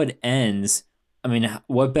how it ends, I mean,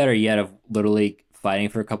 what better yet of literally fighting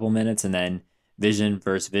for a couple minutes and then Vision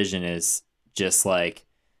versus Vision is just like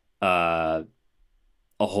a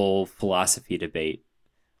whole philosophy debate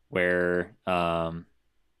where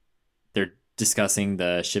they're discussing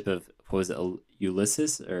the ship of, what was it,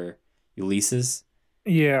 Ulysses?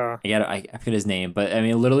 Yeah. I forget his name, but I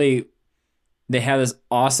mean, literally, they have this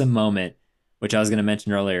awesome moment, which I was going to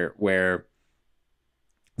mention earlier, where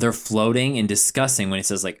they're floating and discussing when he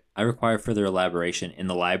says, like, I require further elaboration in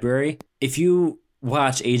the library. If you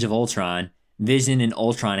watch Age of Ultron, Vision and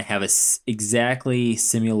Ultron have a exactly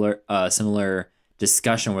similar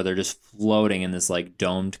discussion where they're just floating in this like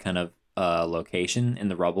domed kind of location in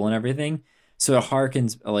the rubble and everything. So it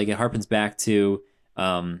harkens back to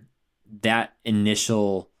that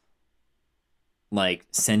initial like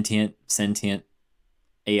sentient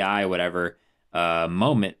AI whatever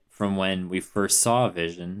moment from when we first saw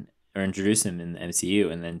Vision or introduced him in the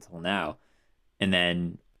MCU and then until now. And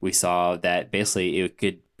then we saw that basically it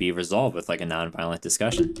could be resolved with like a nonviolent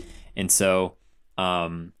discussion. And so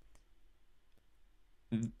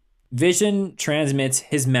Vision transmits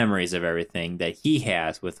his memories of everything that he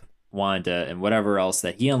has with Wanda and whatever else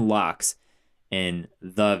that he unlocks in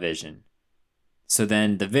the Vision. So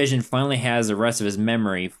then the Vision finally has the rest of his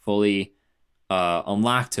memory fully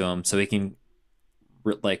unlocked to him, so he can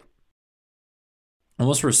like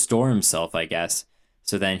almost restore himself, I guess.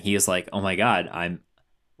 So then he is like, oh my god,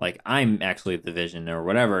 I'm actually the Vision or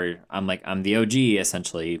whatever. I'm the OG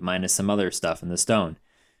essentially, minus some other stuff in the stone.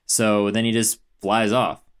 So then he just flies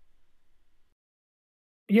off.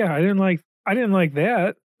 Yeah, I didn't like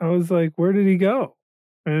that. I was like, where did he go?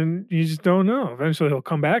 And you just don't know. Eventually he'll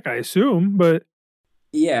come back, I assume, but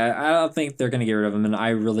yeah, I don't think they're gonna get rid of him, and I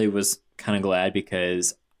really was kind of glad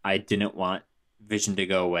because I didn't want Vision to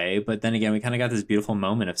go away. But then again, we kind of got this beautiful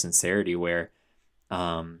moment of sincerity where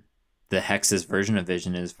the Hex's version of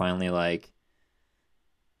Vision is finally like,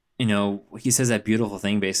 you know, he says that beautiful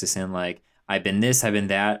thing basically saying like, I've been this, I've been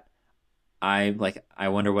that. I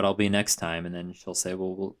wonder what I'll be next time. And then she'll say,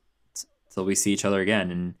 well, till we see each other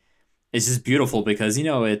again. And it's just beautiful because, you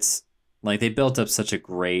know, it's like they built up such a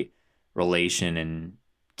great relation and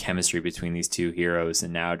chemistry between these two heroes.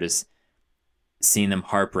 And now just seeing them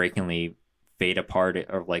heartbreakingly fade apart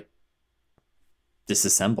or like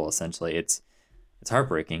disassemble, essentially. It's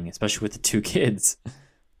heartbreaking, especially with the two kids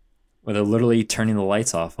where they're literally turning the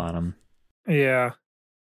lights off on them. yeah.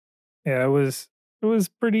 Yeah, it was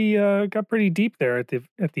pretty got pretty deep there at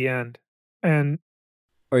the end. And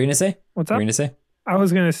What were you gonna say? what's What up? were you gonna say? I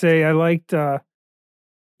was gonna say I liked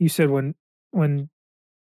you said when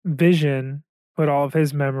Vision put all of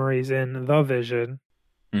his memories in the Vision.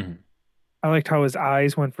 Mm-hmm. I liked how his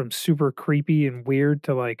eyes went from super creepy and weird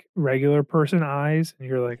to like regular person eyes, and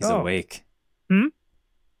you're like, He's oh, awake.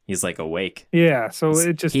 He's like awake. yeah. So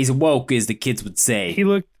it just He's woke, as the kids would say. he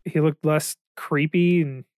looked less creepy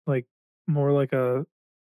and like more like a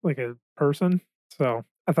person. So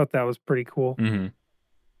I thought that was pretty cool. Mm-hmm.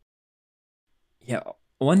 Yeah.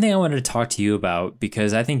 One thing I wanted to talk to you about,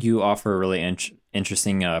 because I think you offer a really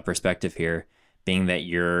interesting perspective here, being that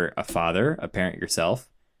you're a father, a parent yourself,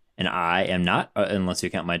 and I am not, unless you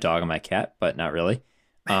count my dog and my cat, but not really.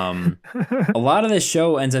 A lot of this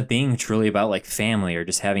show ends up being truly about like family or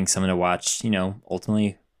just having someone to watch, you know,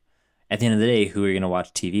 ultimately at the end of the day, who are you going to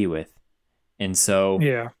watch TV with? And so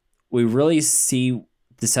Yeah. we really see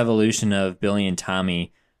this evolution of Billy and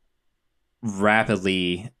Tommy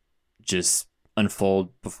rapidly just unfold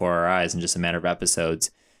before our eyes in just a matter of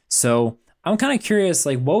episodes. So I'm kind of curious,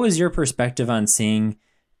 like, what was your perspective on seeing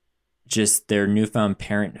just their newfound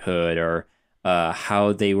parenthood, or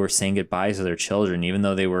how they were saying goodbyes to their children, even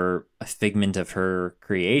though they were a figment of her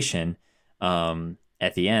creation?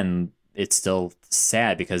 At the end, it's still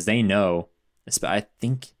sad because they know. I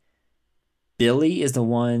think Billy is the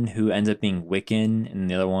one who ends up being Wiccan, and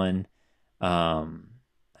the other one, I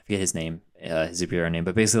forget his name, his superhero name,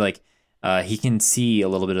 but basically, like, he can see a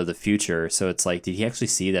little bit of the future. So it's like, did he actually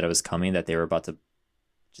see that it was coming, that they were about to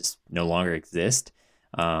just no longer exist?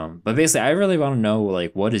 But basically, I really want to know,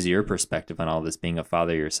 like, what is your perspective on all this, being a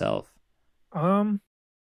father yourself?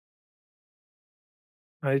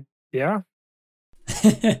 Yeah.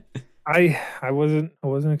 I wasn't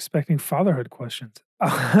expecting fatherhood questions.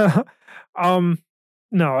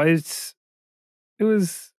 No, it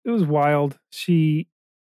was wild. She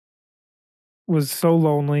was so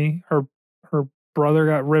lonely. Her brother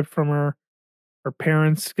got ripped from her. Her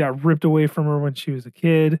parents got ripped away from her when she was a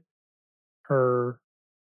kid. The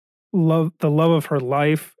love of her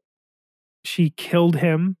life, she killed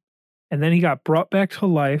him, and then he got brought back to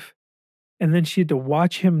life, and then she had to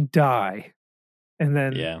watch him die. And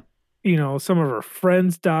then Yeah. some of her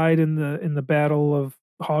friends died in the battle of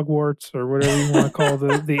Hogwarts, or whatever you want to call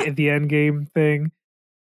the end game thing.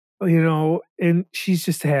 And she's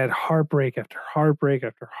just had heartbreak after heartbreak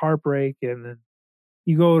after heartbreak, and then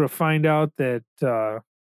you go to find out that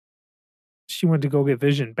she went to go get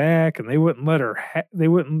Vision back, and they wouldn't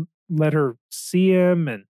let her see him,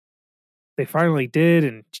 and they finally did,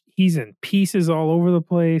 and he's in pieces all over the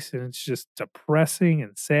place, and it's just depressing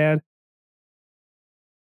and sad.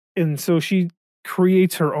 And so she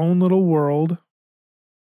creates her own little world,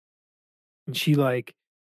 and she like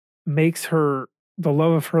makes the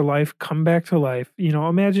love of her life come back to life.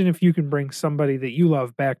 Imagine if you can bring somebody that you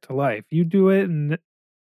love back to life. You do it, and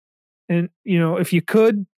if you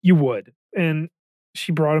could, you would. And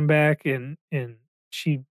she brought him back, and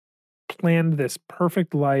she planned this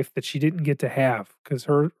perfect life that she didn't get to have, because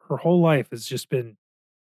her whole life has just been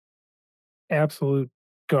absolute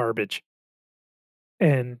garbage.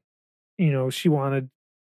 And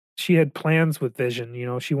she had plans with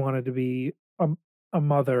Vision. She wanted to be a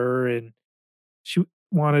mother, and she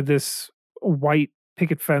wanted this white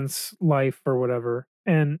picket fence life or whatever.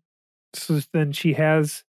 And so then she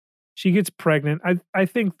gets pregnant. I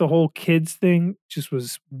think the whole kids thing just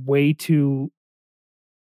was way too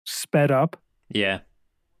sped up. Yeah.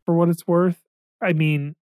 For what it's worth. I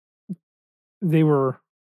mean, it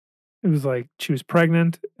was like she was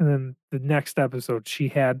pregnant, and then the next episode she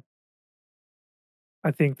had, I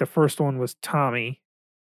think the first one was Tommy.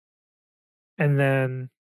 And then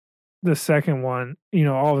the second one,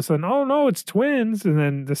 all of a sudden, oh no, it's twins. And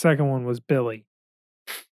then the second one was Billy.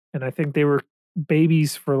 And I think they were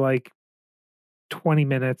babies for like 20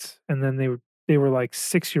 minutes. And then they were like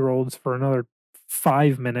 6-year-olds for another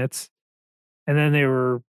 5 minutes. And then they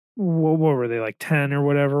were, what were they, like 10 or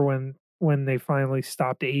whatever, when they finally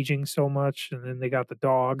stopped aging so much. And then they got the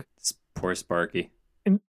dog. Poor Sparky.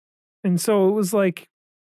 And so it was like,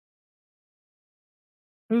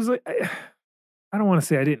 I don't want to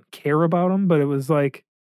say I didn't care about them, but it was like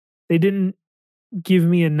they didn't give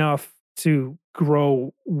me enough to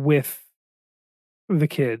grow with the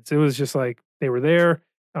kids. It was just like they were there,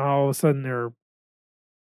 and all of a sudden they're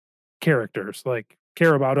characters, like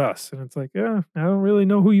care about us. And it's like, yeah, I don't really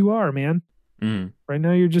know who you are, man. Right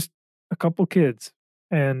now you're just a couple kids.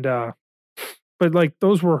 And but like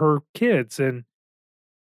those were her kids, and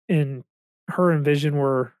her and Vision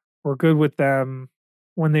were good with them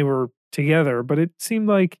when they were together. But it seemed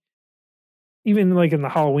like even like in the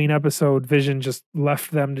Halloween episode, Vision just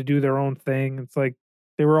left them to do their own thing. It's like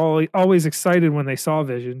they were always excited when they saw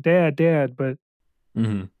Vision, dad, but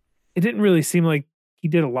it didn't really seem like he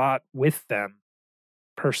did a lot with them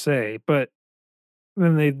per se. But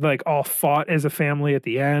then they like all fought as a family at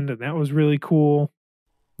the end, and that was really cool.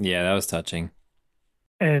 Yeah, that was touching.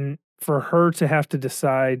 And for her to have to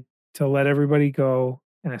decide to let everybody go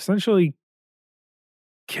and essentially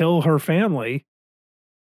kill her family,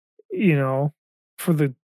 for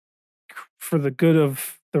the good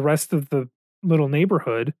of the rest of the little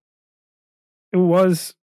neighborhood, it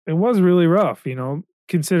was really rough,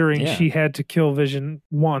 considering she had to kill Vision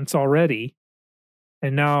once already,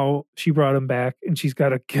 and now she brought him back and she's got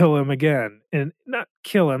to kill him again. And not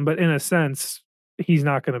kill him, but in a sense, he's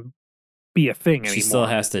not going to be a thing anymore. She still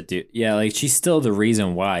has to do, yeah, like she's still the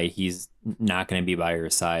reason why he's not going to be by her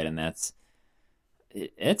side, and this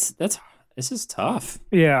is tough.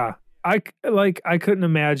 Yeah, I couldn't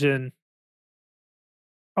imagine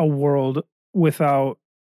a world without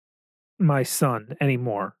my son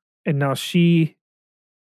anymore. And now she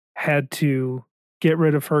had to get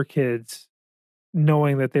rid of her kids,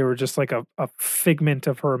 knowing that they were just like a figment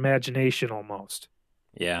of her imagination almost.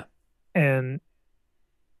 Yeah. And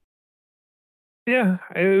yeah,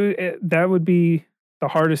 that would be the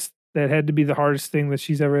hardest. That had to be the hardest thing that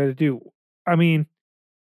she's ever had to do. I mean,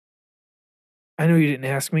 I know you didn't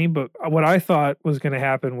ask me, but what I thought was going to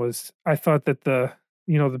happen was I thought that the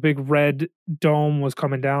big red dome was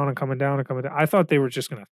coming down and coming down and coming down. I thought they were just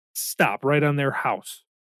going to stop right on their house.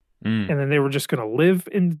 And then they were just going to live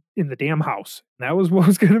in the damn house. And that was what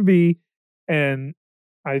was going to be. And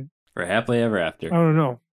for happily ever after. I don't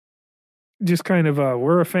know. Just kind of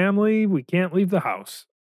we're a family. We can't leave the house,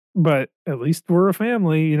 but at least we're a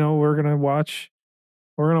family. We're gonna watch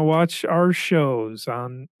our shows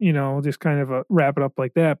on. Just kind of wrap it up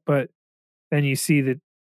like that. But then you see that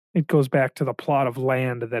it goes back to the plot of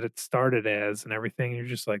land that it started as and everything. You're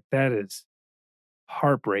just like, that is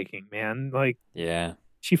heartbreaking, man. Like, yeah.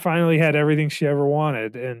 She finally had everything she ever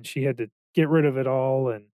wanted, and she had to get rid of it all.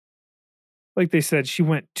 And like they said, she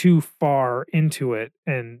went too far into it,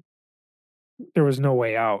 and there was no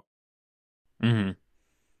way out. Mm-hmm.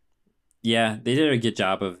 Yeah, they did a good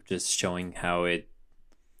job of just showing how it,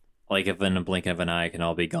 like, if in a blink of an eye, can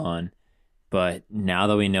all be gone. But now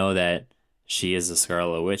that we know that she is a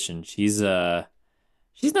Scarlet Witch, and she's not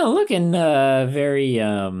looking very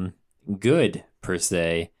good per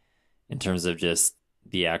se in terms of just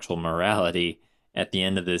the actual morality at the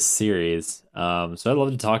end of this series. So I'd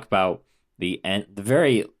love to talk about the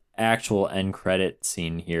very actual end credit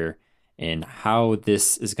scene here and how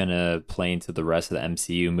this is going to play into the rest of the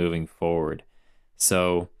MCU moving forward.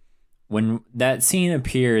 So when that scene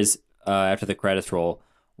appears after the credits roll,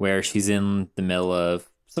 where she's in the middle of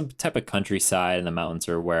some type of countryside in the mountains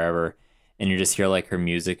or wherever, and you just hear like her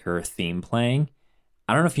music, her theme playing.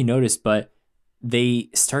 I don't know if you noticed, but they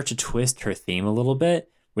start to twist her theme a little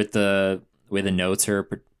bit with the way the notes are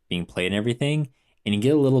being played and everything, and you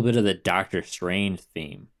get a little bit of the Doctor Strange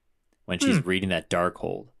theme when she's reading that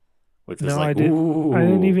Darkhold, which was I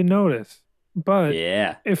didn't even notice. But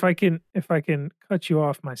yeah, if I can cut you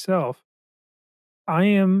off myself, I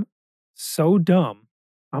am so dumb.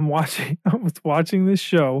 I was watching this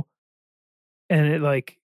show, and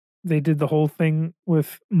it they did the whole thing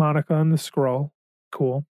with Monica and the Skrull.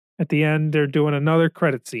 Cool. At the end, they're doing another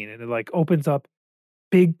credit scene, and it opens up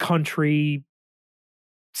big country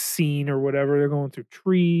scene or whatever. They're going through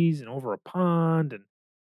trees and over a pond, and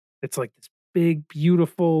it's like this big,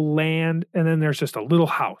 beautiful land. And then there's just a little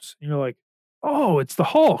house. And you're like, oh, it's the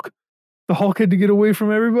Hulk. The Hulk had to get away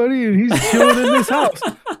from everybody, and he's chilling in this house.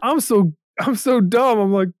 I'm so dumb.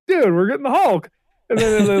 I'm like, dude, we're getting the Hulk. And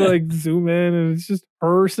then they zoom in, and it's just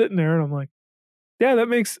her sitting there, and I'm like, yeah, that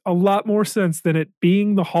makes a lot more sense than it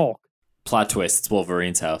being the Hulk. Plot twist, it's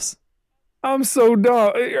Wolverine's house. I'm so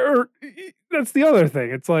dumb. That's the other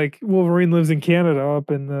thing. It's like Wolverine lives in Canada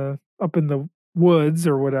up in the woods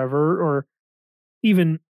or whatever, or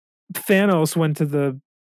even Thanos went to the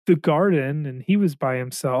garden and he was by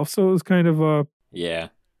himself. So it was kind of a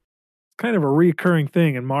reoccurring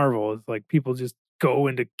thing in Marvel. It's like people just go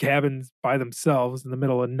into cabins by themselves in the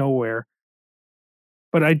middle of nowhere.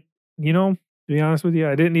 But to be honest with you,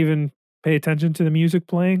 I didn't even pay attention to the music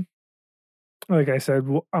playing. Like I said,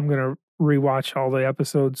 I'm going to rewatch all the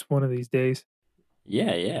episodes one of these days.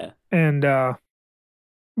 Yeah. And,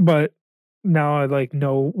 but now I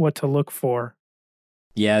know what to look for.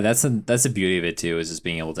 Yeah, that's the beauty of it too, is just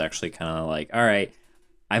being able to actually kind of all right,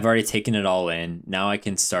 I've already taken it all in. Now I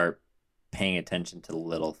can start paying attention to the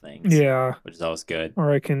little things. Yeah. Which is always good.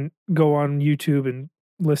 Or I can go on YouTube and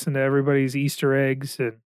listen to everybody's Easter eggs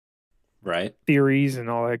and theories and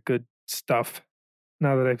all that good stuff.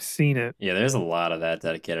 Now that I've seen it. Yeah, there's a lot of that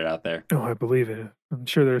dedicated out there. Oh, I believe it. I'm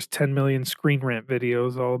sure there's 10 million Screen Rant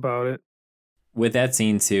videos all about it. With that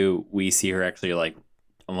scene too, we see her actually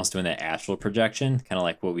almost doing that astral projection, kind of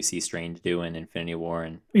like what we see Strange do in Infinity War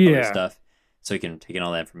and other stuff. So you can take in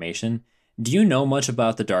all that information. Do you know much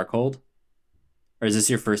about the Darkhold? Or is this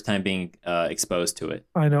your first time being exposed to it?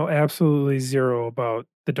 I know absolutely zero about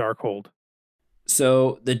the Darkhold.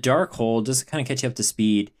 So the Darkhold, just to kind of catch you up to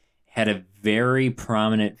speed, had a very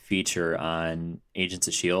prominent feature on Agents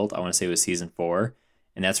of S.H.I.E.L.D. I want to say it was season 4.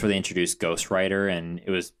 And that's where they introduced Ghost Rider. And it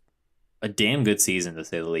was a damn good season, to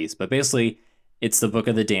say the least. But basically, it's the Book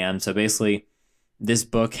of the Damned. So basically, this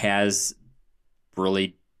book has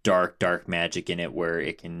really dark magic in it where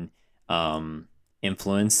it can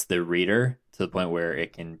influence the reader to the point where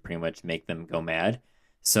it can pretty much make them go mad.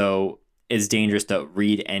 So it's dangerous to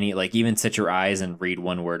read any, like even set your eyes and read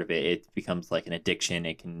one word of it. It becomes like an addiction.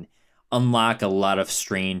 It can unlock a lot of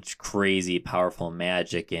strange, crazy, powerful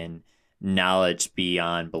magic and knowledge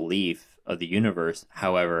beyond belief of the universe.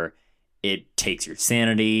 However, it takes your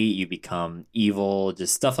sanity. You become evil,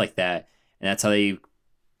 just stuff like that. And that's how they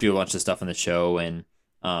do a bunch of stuff in the show. And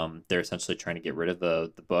they're essentially trying to get rid of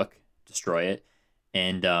the book, destroy it.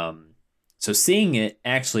 And so seeing it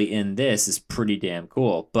actually in this is pretty damn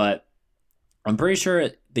cool. But I'm pretty sure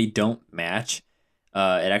they don't match. It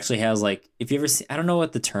actually has like, if you ever see, I don't know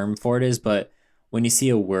what the term for it is, but when you see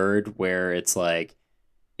a word where it's like,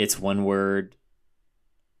 it's one word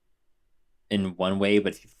in one way,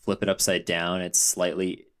 but if you flip it upside down, it's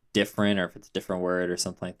slightly different, or if it's a different word or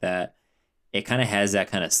something like that. It kind of has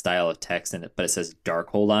that kind of style of text in it, but it says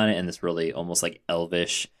Darkhold on it in this really almost like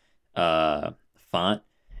elvish font.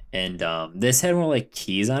 And this had more like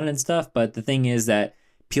keys on it and stuff. But the thing is that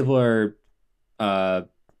people are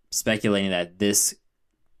speculating that this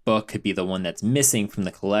book could be the one that's missing from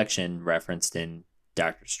the collection referenced in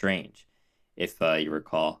Doctor Strange, if you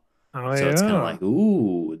recall. Oh, so it's kind of like,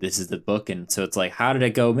 ooh, this is the book. And so it's like, how did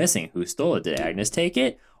it go missing? Who stole it? Did Agnes take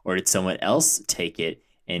it? Or did someone else take it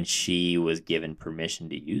and she was given permission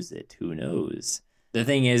to use it? Who knows? The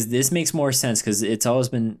thing is, this makes more sense because it's always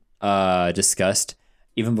been discussed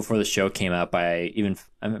even before the show came out by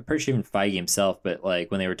I'm pretty sure even Feige himself, but like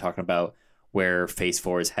when they were talking about where Phase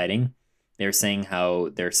 4 is heading, they were saying how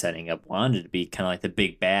they're setting up Wanda to be kind of like the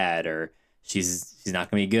big bad, or she's not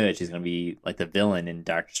going to be good. She's going to be like the villain in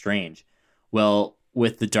Doctor Strange. Well,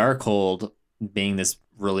 with the Darkhold being this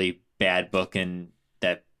really bad book and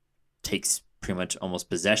that takes pretty much almost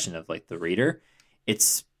possession of like the reader,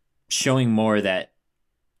 it's showing more that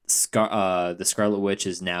the Scarlet Witch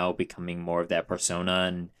is now becoming more of that persona,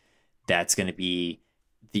 and that's going to be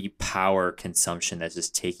the power consumption that's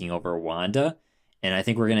just taking over Wanda. And I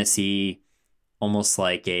think we're going to see almost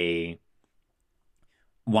like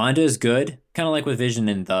Wanda is good, kind of like with Vision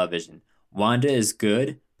and the Vision. Wanda is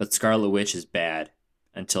good, but Scarlet Witch is bad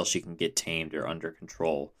until she can get tamed or under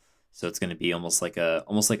control. So it's going to be almost like a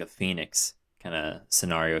Phoenix kind of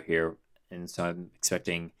scenario here. And so I'm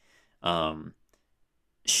expecting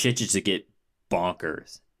shit just to get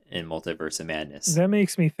bonkers in Multiverse of Madness. That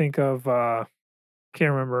makes me think of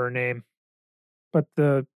can't remember her name, but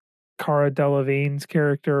the Cara Delevingne's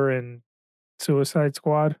character in Suicide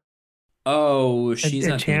Squad. Oh, she's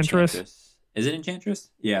not Enchantress. Enchantress. Is it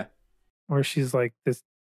Enchantress? Yeah. Where she's like this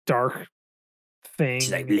dark thing,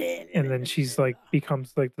 She's like, and then she's like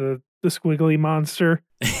becomes like the squiggly monster.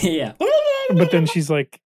 yeah. But then she's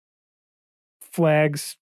like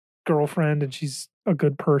Flag's girlfriend, and she's a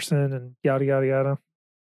good person, and yada yada yada.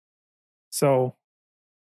 So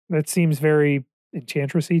that seems very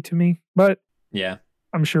Enchantress-y to me, but Yeah.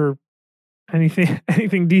 I'm sure anything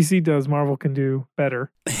DC does, Marvel can do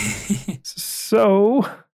better. So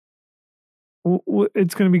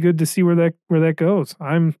it's going to be good to see where that goes.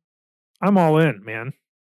 I'm all in, man.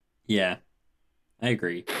 Yeah. I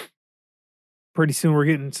agree. Pretty soon we're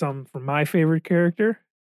getting some from my favorite character.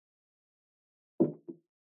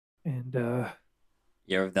 And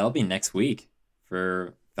Yeah, that'll be next week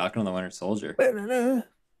for Falcon and the Winter Soldier.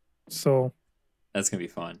 So That's going to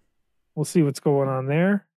be fun. we'll see what's going on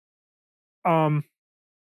there.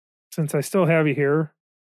 Since I still have you here,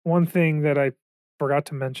 one thing that I forgot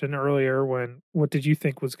to mention earlier, what did you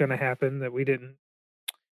think was going to happen that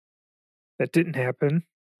didn't happen,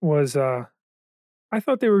 was I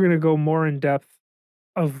thought they were going to go more in depth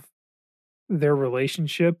of their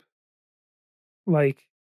relationship. Like,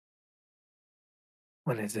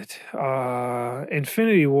 when is it?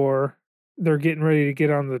 Infinity War, they're getting ready to get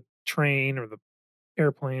on the train or the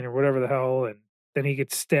airplane or whatever the hell, and then he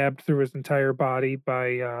gets stabbed through his entire body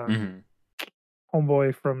by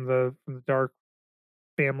homeboy from the Dark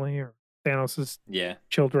family, or Thanos' Yeah.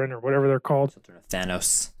 children, or whatever they're called. Children of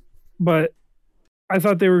Thanos. But I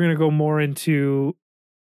thought they were going to go more into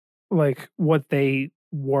like what they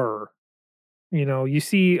were. You know, you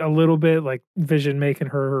see a little bit like Vision making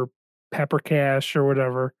her pepper cash or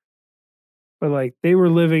whatever, but like they were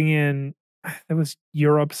living in, it was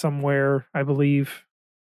Europe somewhere, I believe.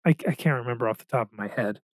 I can't remember off the top of my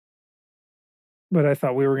head, but I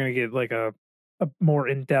thought we were going to get like a more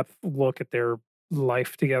in-depth look at their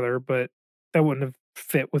life together, but that wouldn't have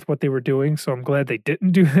fit with what they were doing. So I'm glad they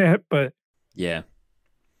didn't do that. But Yeah.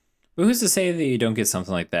 But who's to say that you don't get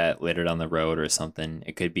something like that later down the road or something?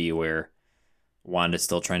 It could be where Wanda's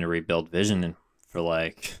still trying to rebuild Vision for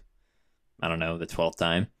like I don't know, the 12th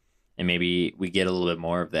time. And maybe we get a little bit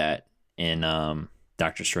more of that in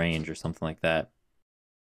Doctor Strange or something like that.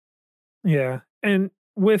 Yeah. And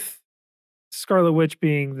with Scarlet Witch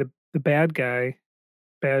being the bad guy,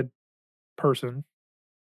 bad person,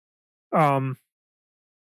 um,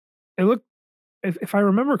 it looked, if I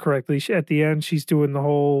remember correctly, at the end she's doing the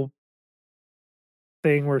whole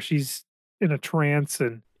thing where she's in a trance,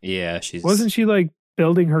 and Yeah, she's wasn't she like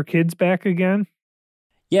building her kids back again?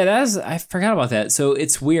 Yeah, I forgot about that. So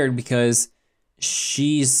it's weird because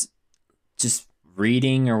she's just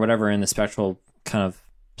reading or whatever in the spectral kind of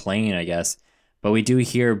plane, I guess. But we do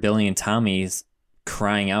hear Billy and Tommy's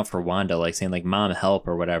crying out for Wanda, like saying like "Mom, help"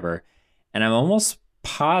 or whatever. And I'm almost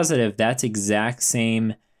positive that's exact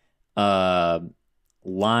same line,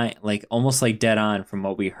 like almost like dead on from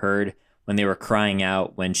what we heard when they were crying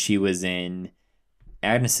out when she was in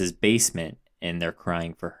Agnes's basement and they're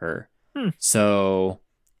crying for her. So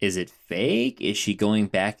is it fake? Is she going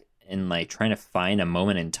back and like trying to find a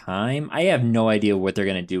moment in time? I have no idea what they're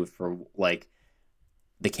gonna do for like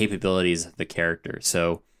the capabilities of the character.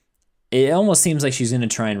 So it almost seems like she's gonna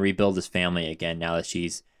try and rebuild his family again now that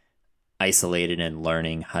she's isolated and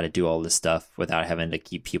learning how to do all this stuff without having to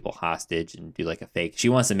keep people hostage and do like a fake. She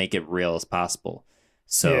wants to make it real as possible.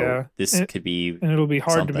 So Yeah. this could be, And it'll be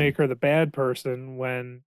hard something. to make her the bad person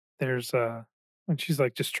when there's when she's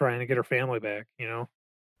like just trying to get her family back, you know.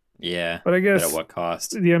 yeah. But I But guess at what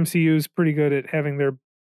cost? the MCU is pretty good at having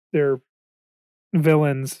their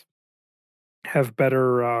villains have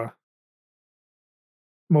better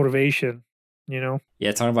motivation, you know.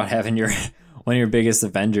 Yeah, talking about having your one of your biggest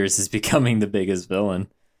Avengers is becoming the biggest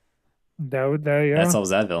villain. Yeah, That solves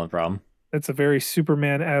that villain problem. that's a very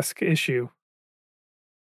Superman-esque issue.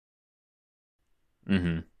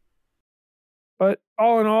 Mm-hmm. But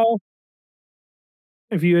all in all,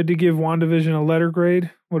 if you had to give WandaVision a letter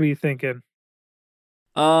grade, what are you thinking?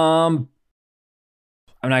 I'm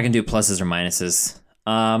not gonna do pluses or minuses.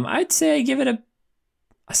 I'd say I give it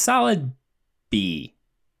a solid B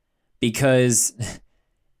because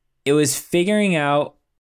it was figuring out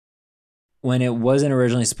when it wasn't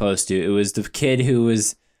originally supposed to. It was the kid who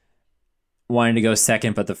was wanting to go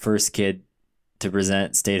second, but the first kid to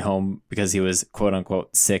present stayed home because he was quote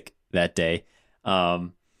unquote sick that day.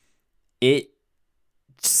 It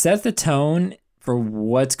set the tone for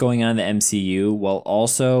what's going on in the MCU while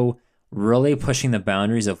also really pushing the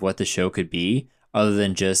boundaries of what the show could be other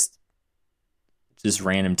than just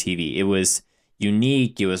random TV. It was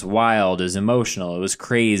unique, it was wild, it was emotional, it was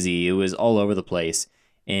crazy, it was all over the place.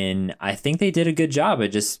 And I think they did a good job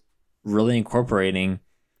at just really incorporating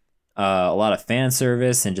a lot of fan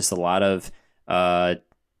service and just a lot of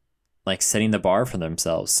like setting the bar for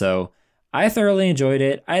themselves. So I thoroughly enjoyed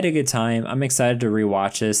it. I had a good time. I'm excited to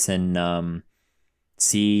rewatch this and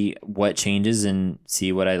see what changes and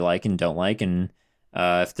see what I like and don't like, and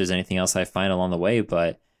if there's anything else I find along the way.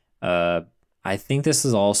 But I think this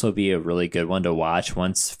will also be a really good one to watch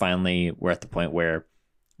once finally we're at the point where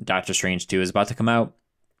Doctor Strange 2 is about to come out.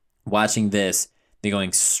 Watching this, then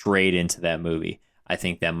going straight into that movie, I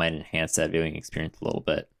think that might enhance that viewing experience a little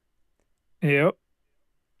bit. Yep.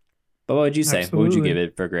 But what would you say? Absolutely. What would you give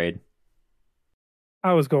it for grade?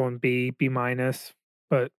 I was going B minus,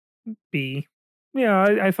 but B. Yeah,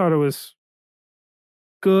 I thought it was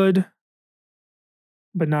good,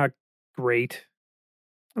 but not great.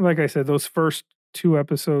 Like I said, those first two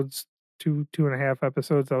episodes, two and a half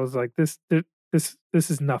episodes, I was like, this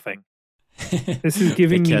is nothing. This is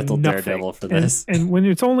giving me nothing. Daredevil for this. And when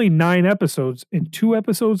it's only 9 episodes and 2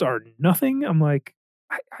 episodes are nothing, I'm like,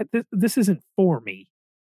 this isn't for me.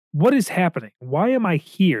 What is happening? Why am I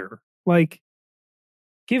here? Like,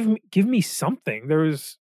 give me something.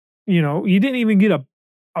 There's, you didn't even get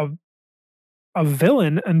a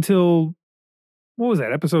villain until, what was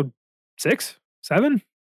that, episode 6, 7?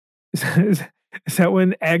 Is that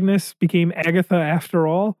when Agnes became Agatha after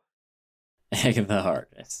all? Agatha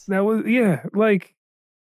Harkness. That was, yeah, like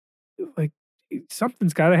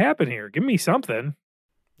something's got to happen here. Give me something.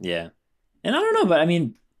 Yeah. And I don't know, but I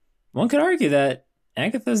mean, one could argue that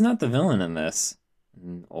Agatha's not the villain in this.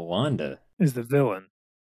 Wanda Is the villain.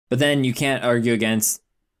 But then you can't argue against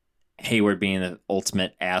Hayward being the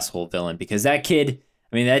ultimate asshole villain because that kid,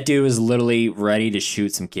 I mean, that dude was literally ready to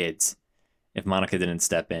shoot some kids if Monica didn't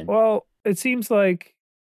step in. Well, it seems like,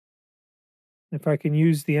 if I can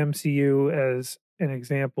use the MCU as an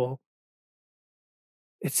example,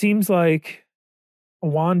 it seems like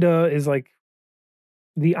Wanda is like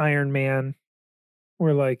the Iron Man,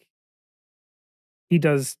 where like he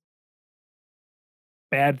does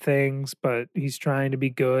bad things, but he's trying to be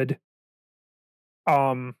good.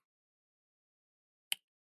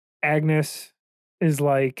 Agnes is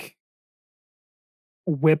like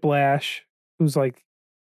Whiplash, who's like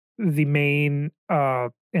the main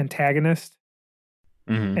antagonist,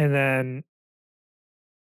 Mhm. and then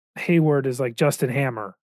Hayward is like Justin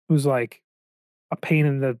Hammer, who's like a pain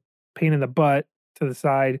in the butt to the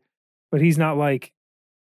side, but he's not like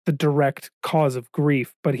the direct cause of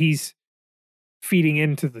grief, but he's feeding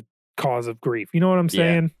into the cause of grief. You know what I'm Yeah.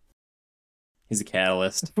 saying? He's a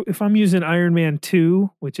catalyst. If I'm using Iron Man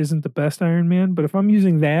 2, which isn't the best Iron Man, but if I'm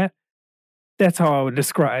using that, that's how I would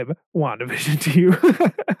describe WandaVision to you.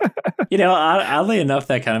 You know, oddly enough,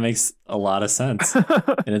 that kind of makes a lot of sense,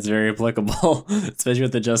 and it's very applicable, especially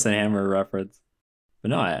with the Justin Hammer reference.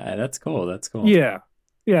 But no, that's cool. That's cool. Yeah.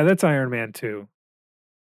 Yeah, that's Iron Man 2.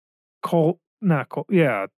 Not Colt.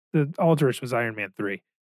 Yeah, the Aldrich was Iron Man 3.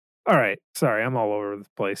 All right. Sorry, I'm all over the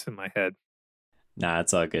place in my head. Nah,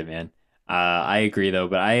 it's all good, man. I agree though,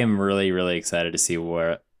 but I am really, really excited to see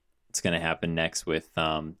what's going to happen next with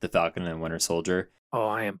the Falcon and Winter Soldier. Oh,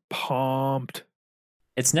 I am pumped.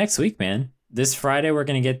 It's next week, man. This Friday, we're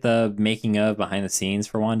going to get the making of behind the scenes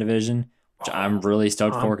for WandaVision, which I'm really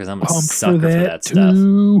stoked for because I'm a Pumped sucker for that stuff.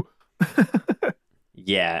 too.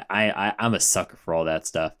 Yeah, I'm a sucker for all that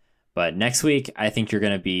stuff. But next week, I think you're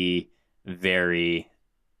going to be very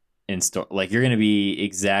in store. Like, you're going to be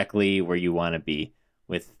exactly where you want to be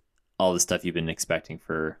with all the stuff you've been expecting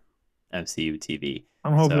for MCU TV.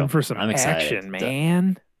 I'm hoping So, for some I'm excited. action,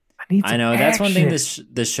 man. I need some I know that's one thing action.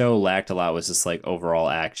 this show lacked a lot was just like overall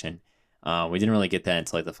action. We didn't really get that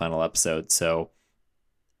until like the final episode. So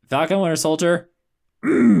Falcon Winter Soldier,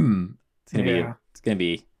 it's gonna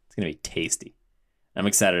be tasty. I'm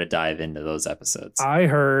excited to dive into those episodes. I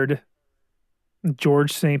heard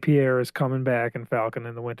George St. Pierre is coming back in Falcon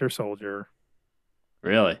and the Winter Soldier.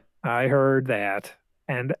 Really? I heard that.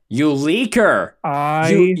 And You leaker!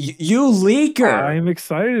 you leaker! I'm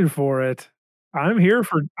excited for it. I'm here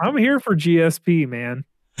for GSP, man.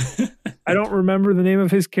 I don't remember the name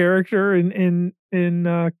of his character in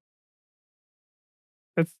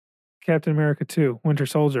that's Captain America 2, Winter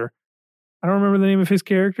Soldier. I don't remember the name of his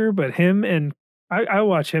character, but him and I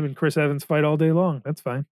watch him and Chris Evans fight all day long. That's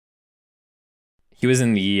fine. He was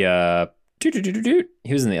in the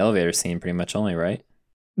he was in the elevator scene pretty much only, right?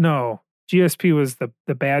 No, GSP was the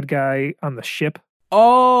bad guy on the ship.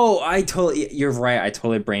 Oh, you're right. I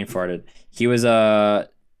totally brain farted. He was oh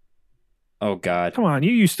God. Come on,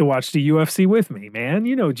 you used to watch the UFC with me, man.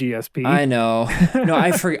 You know GSP. I know. No,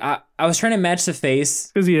 I forgot. I was trying to match the face.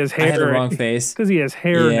 Because he has hair. I had the wrong face. Because he has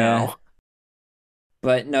hair Yeah. now.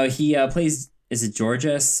 But no, he plays, is it George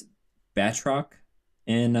S. Batroc?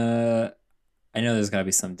 And I know there's got to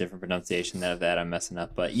be some different pronunciation of that I'm messing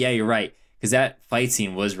up. But yeah, you're right. Because that fight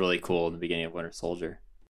scene was really cool in the beginning of Winter Soldier.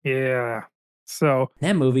 Yeah. So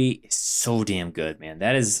That movie is so damn good, man.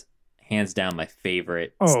 That is hands down my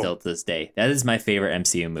favorite still to this day. That is my favorite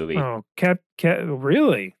MCU movie. oh, Cat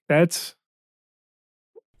really? That's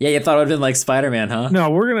Yeah, you thought it would have been like Spider-Man, huh? no.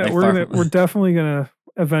 We're Like we're definitely gonna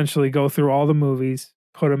eventually go through all the movies,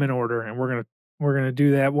 put them in order, and we're gonna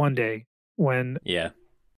do that one day when Yeah.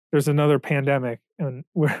 there's another pandemic and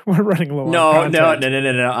we're running low. No. on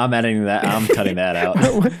content. No. I'm editing that. I'm cutting that out.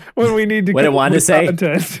 when we need to What did get Wanda more say?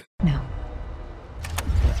 content. No.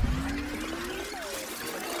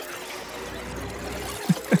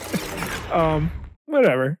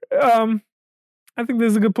 Whatever. I think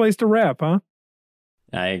this is a good place to wrap, huh?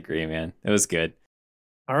 I agree, man. It was good.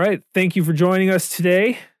 All right. Thank you for joining us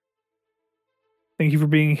today. Thank you for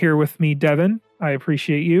being here with me, Devin. I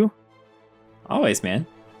appreciate you. Always, man.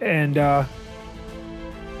 And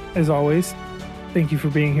as always, thank you for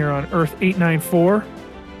being here on Earth 894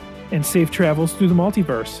 and safe travels through the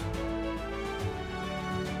multiverse.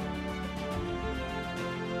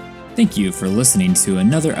 Thank you for listening to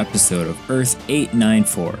another episode of Earth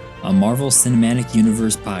 894, a Marvel Cinematic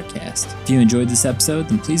Universe podcast. If you enjoyed this episode,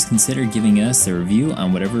 then please consider giving us a review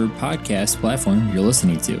on whatever podcast platform you're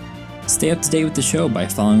listening to. Stay up to date with the show by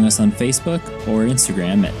following us on Facebook or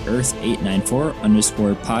Instagram at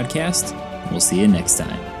Earth894_podcast. We'll see you next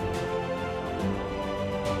time.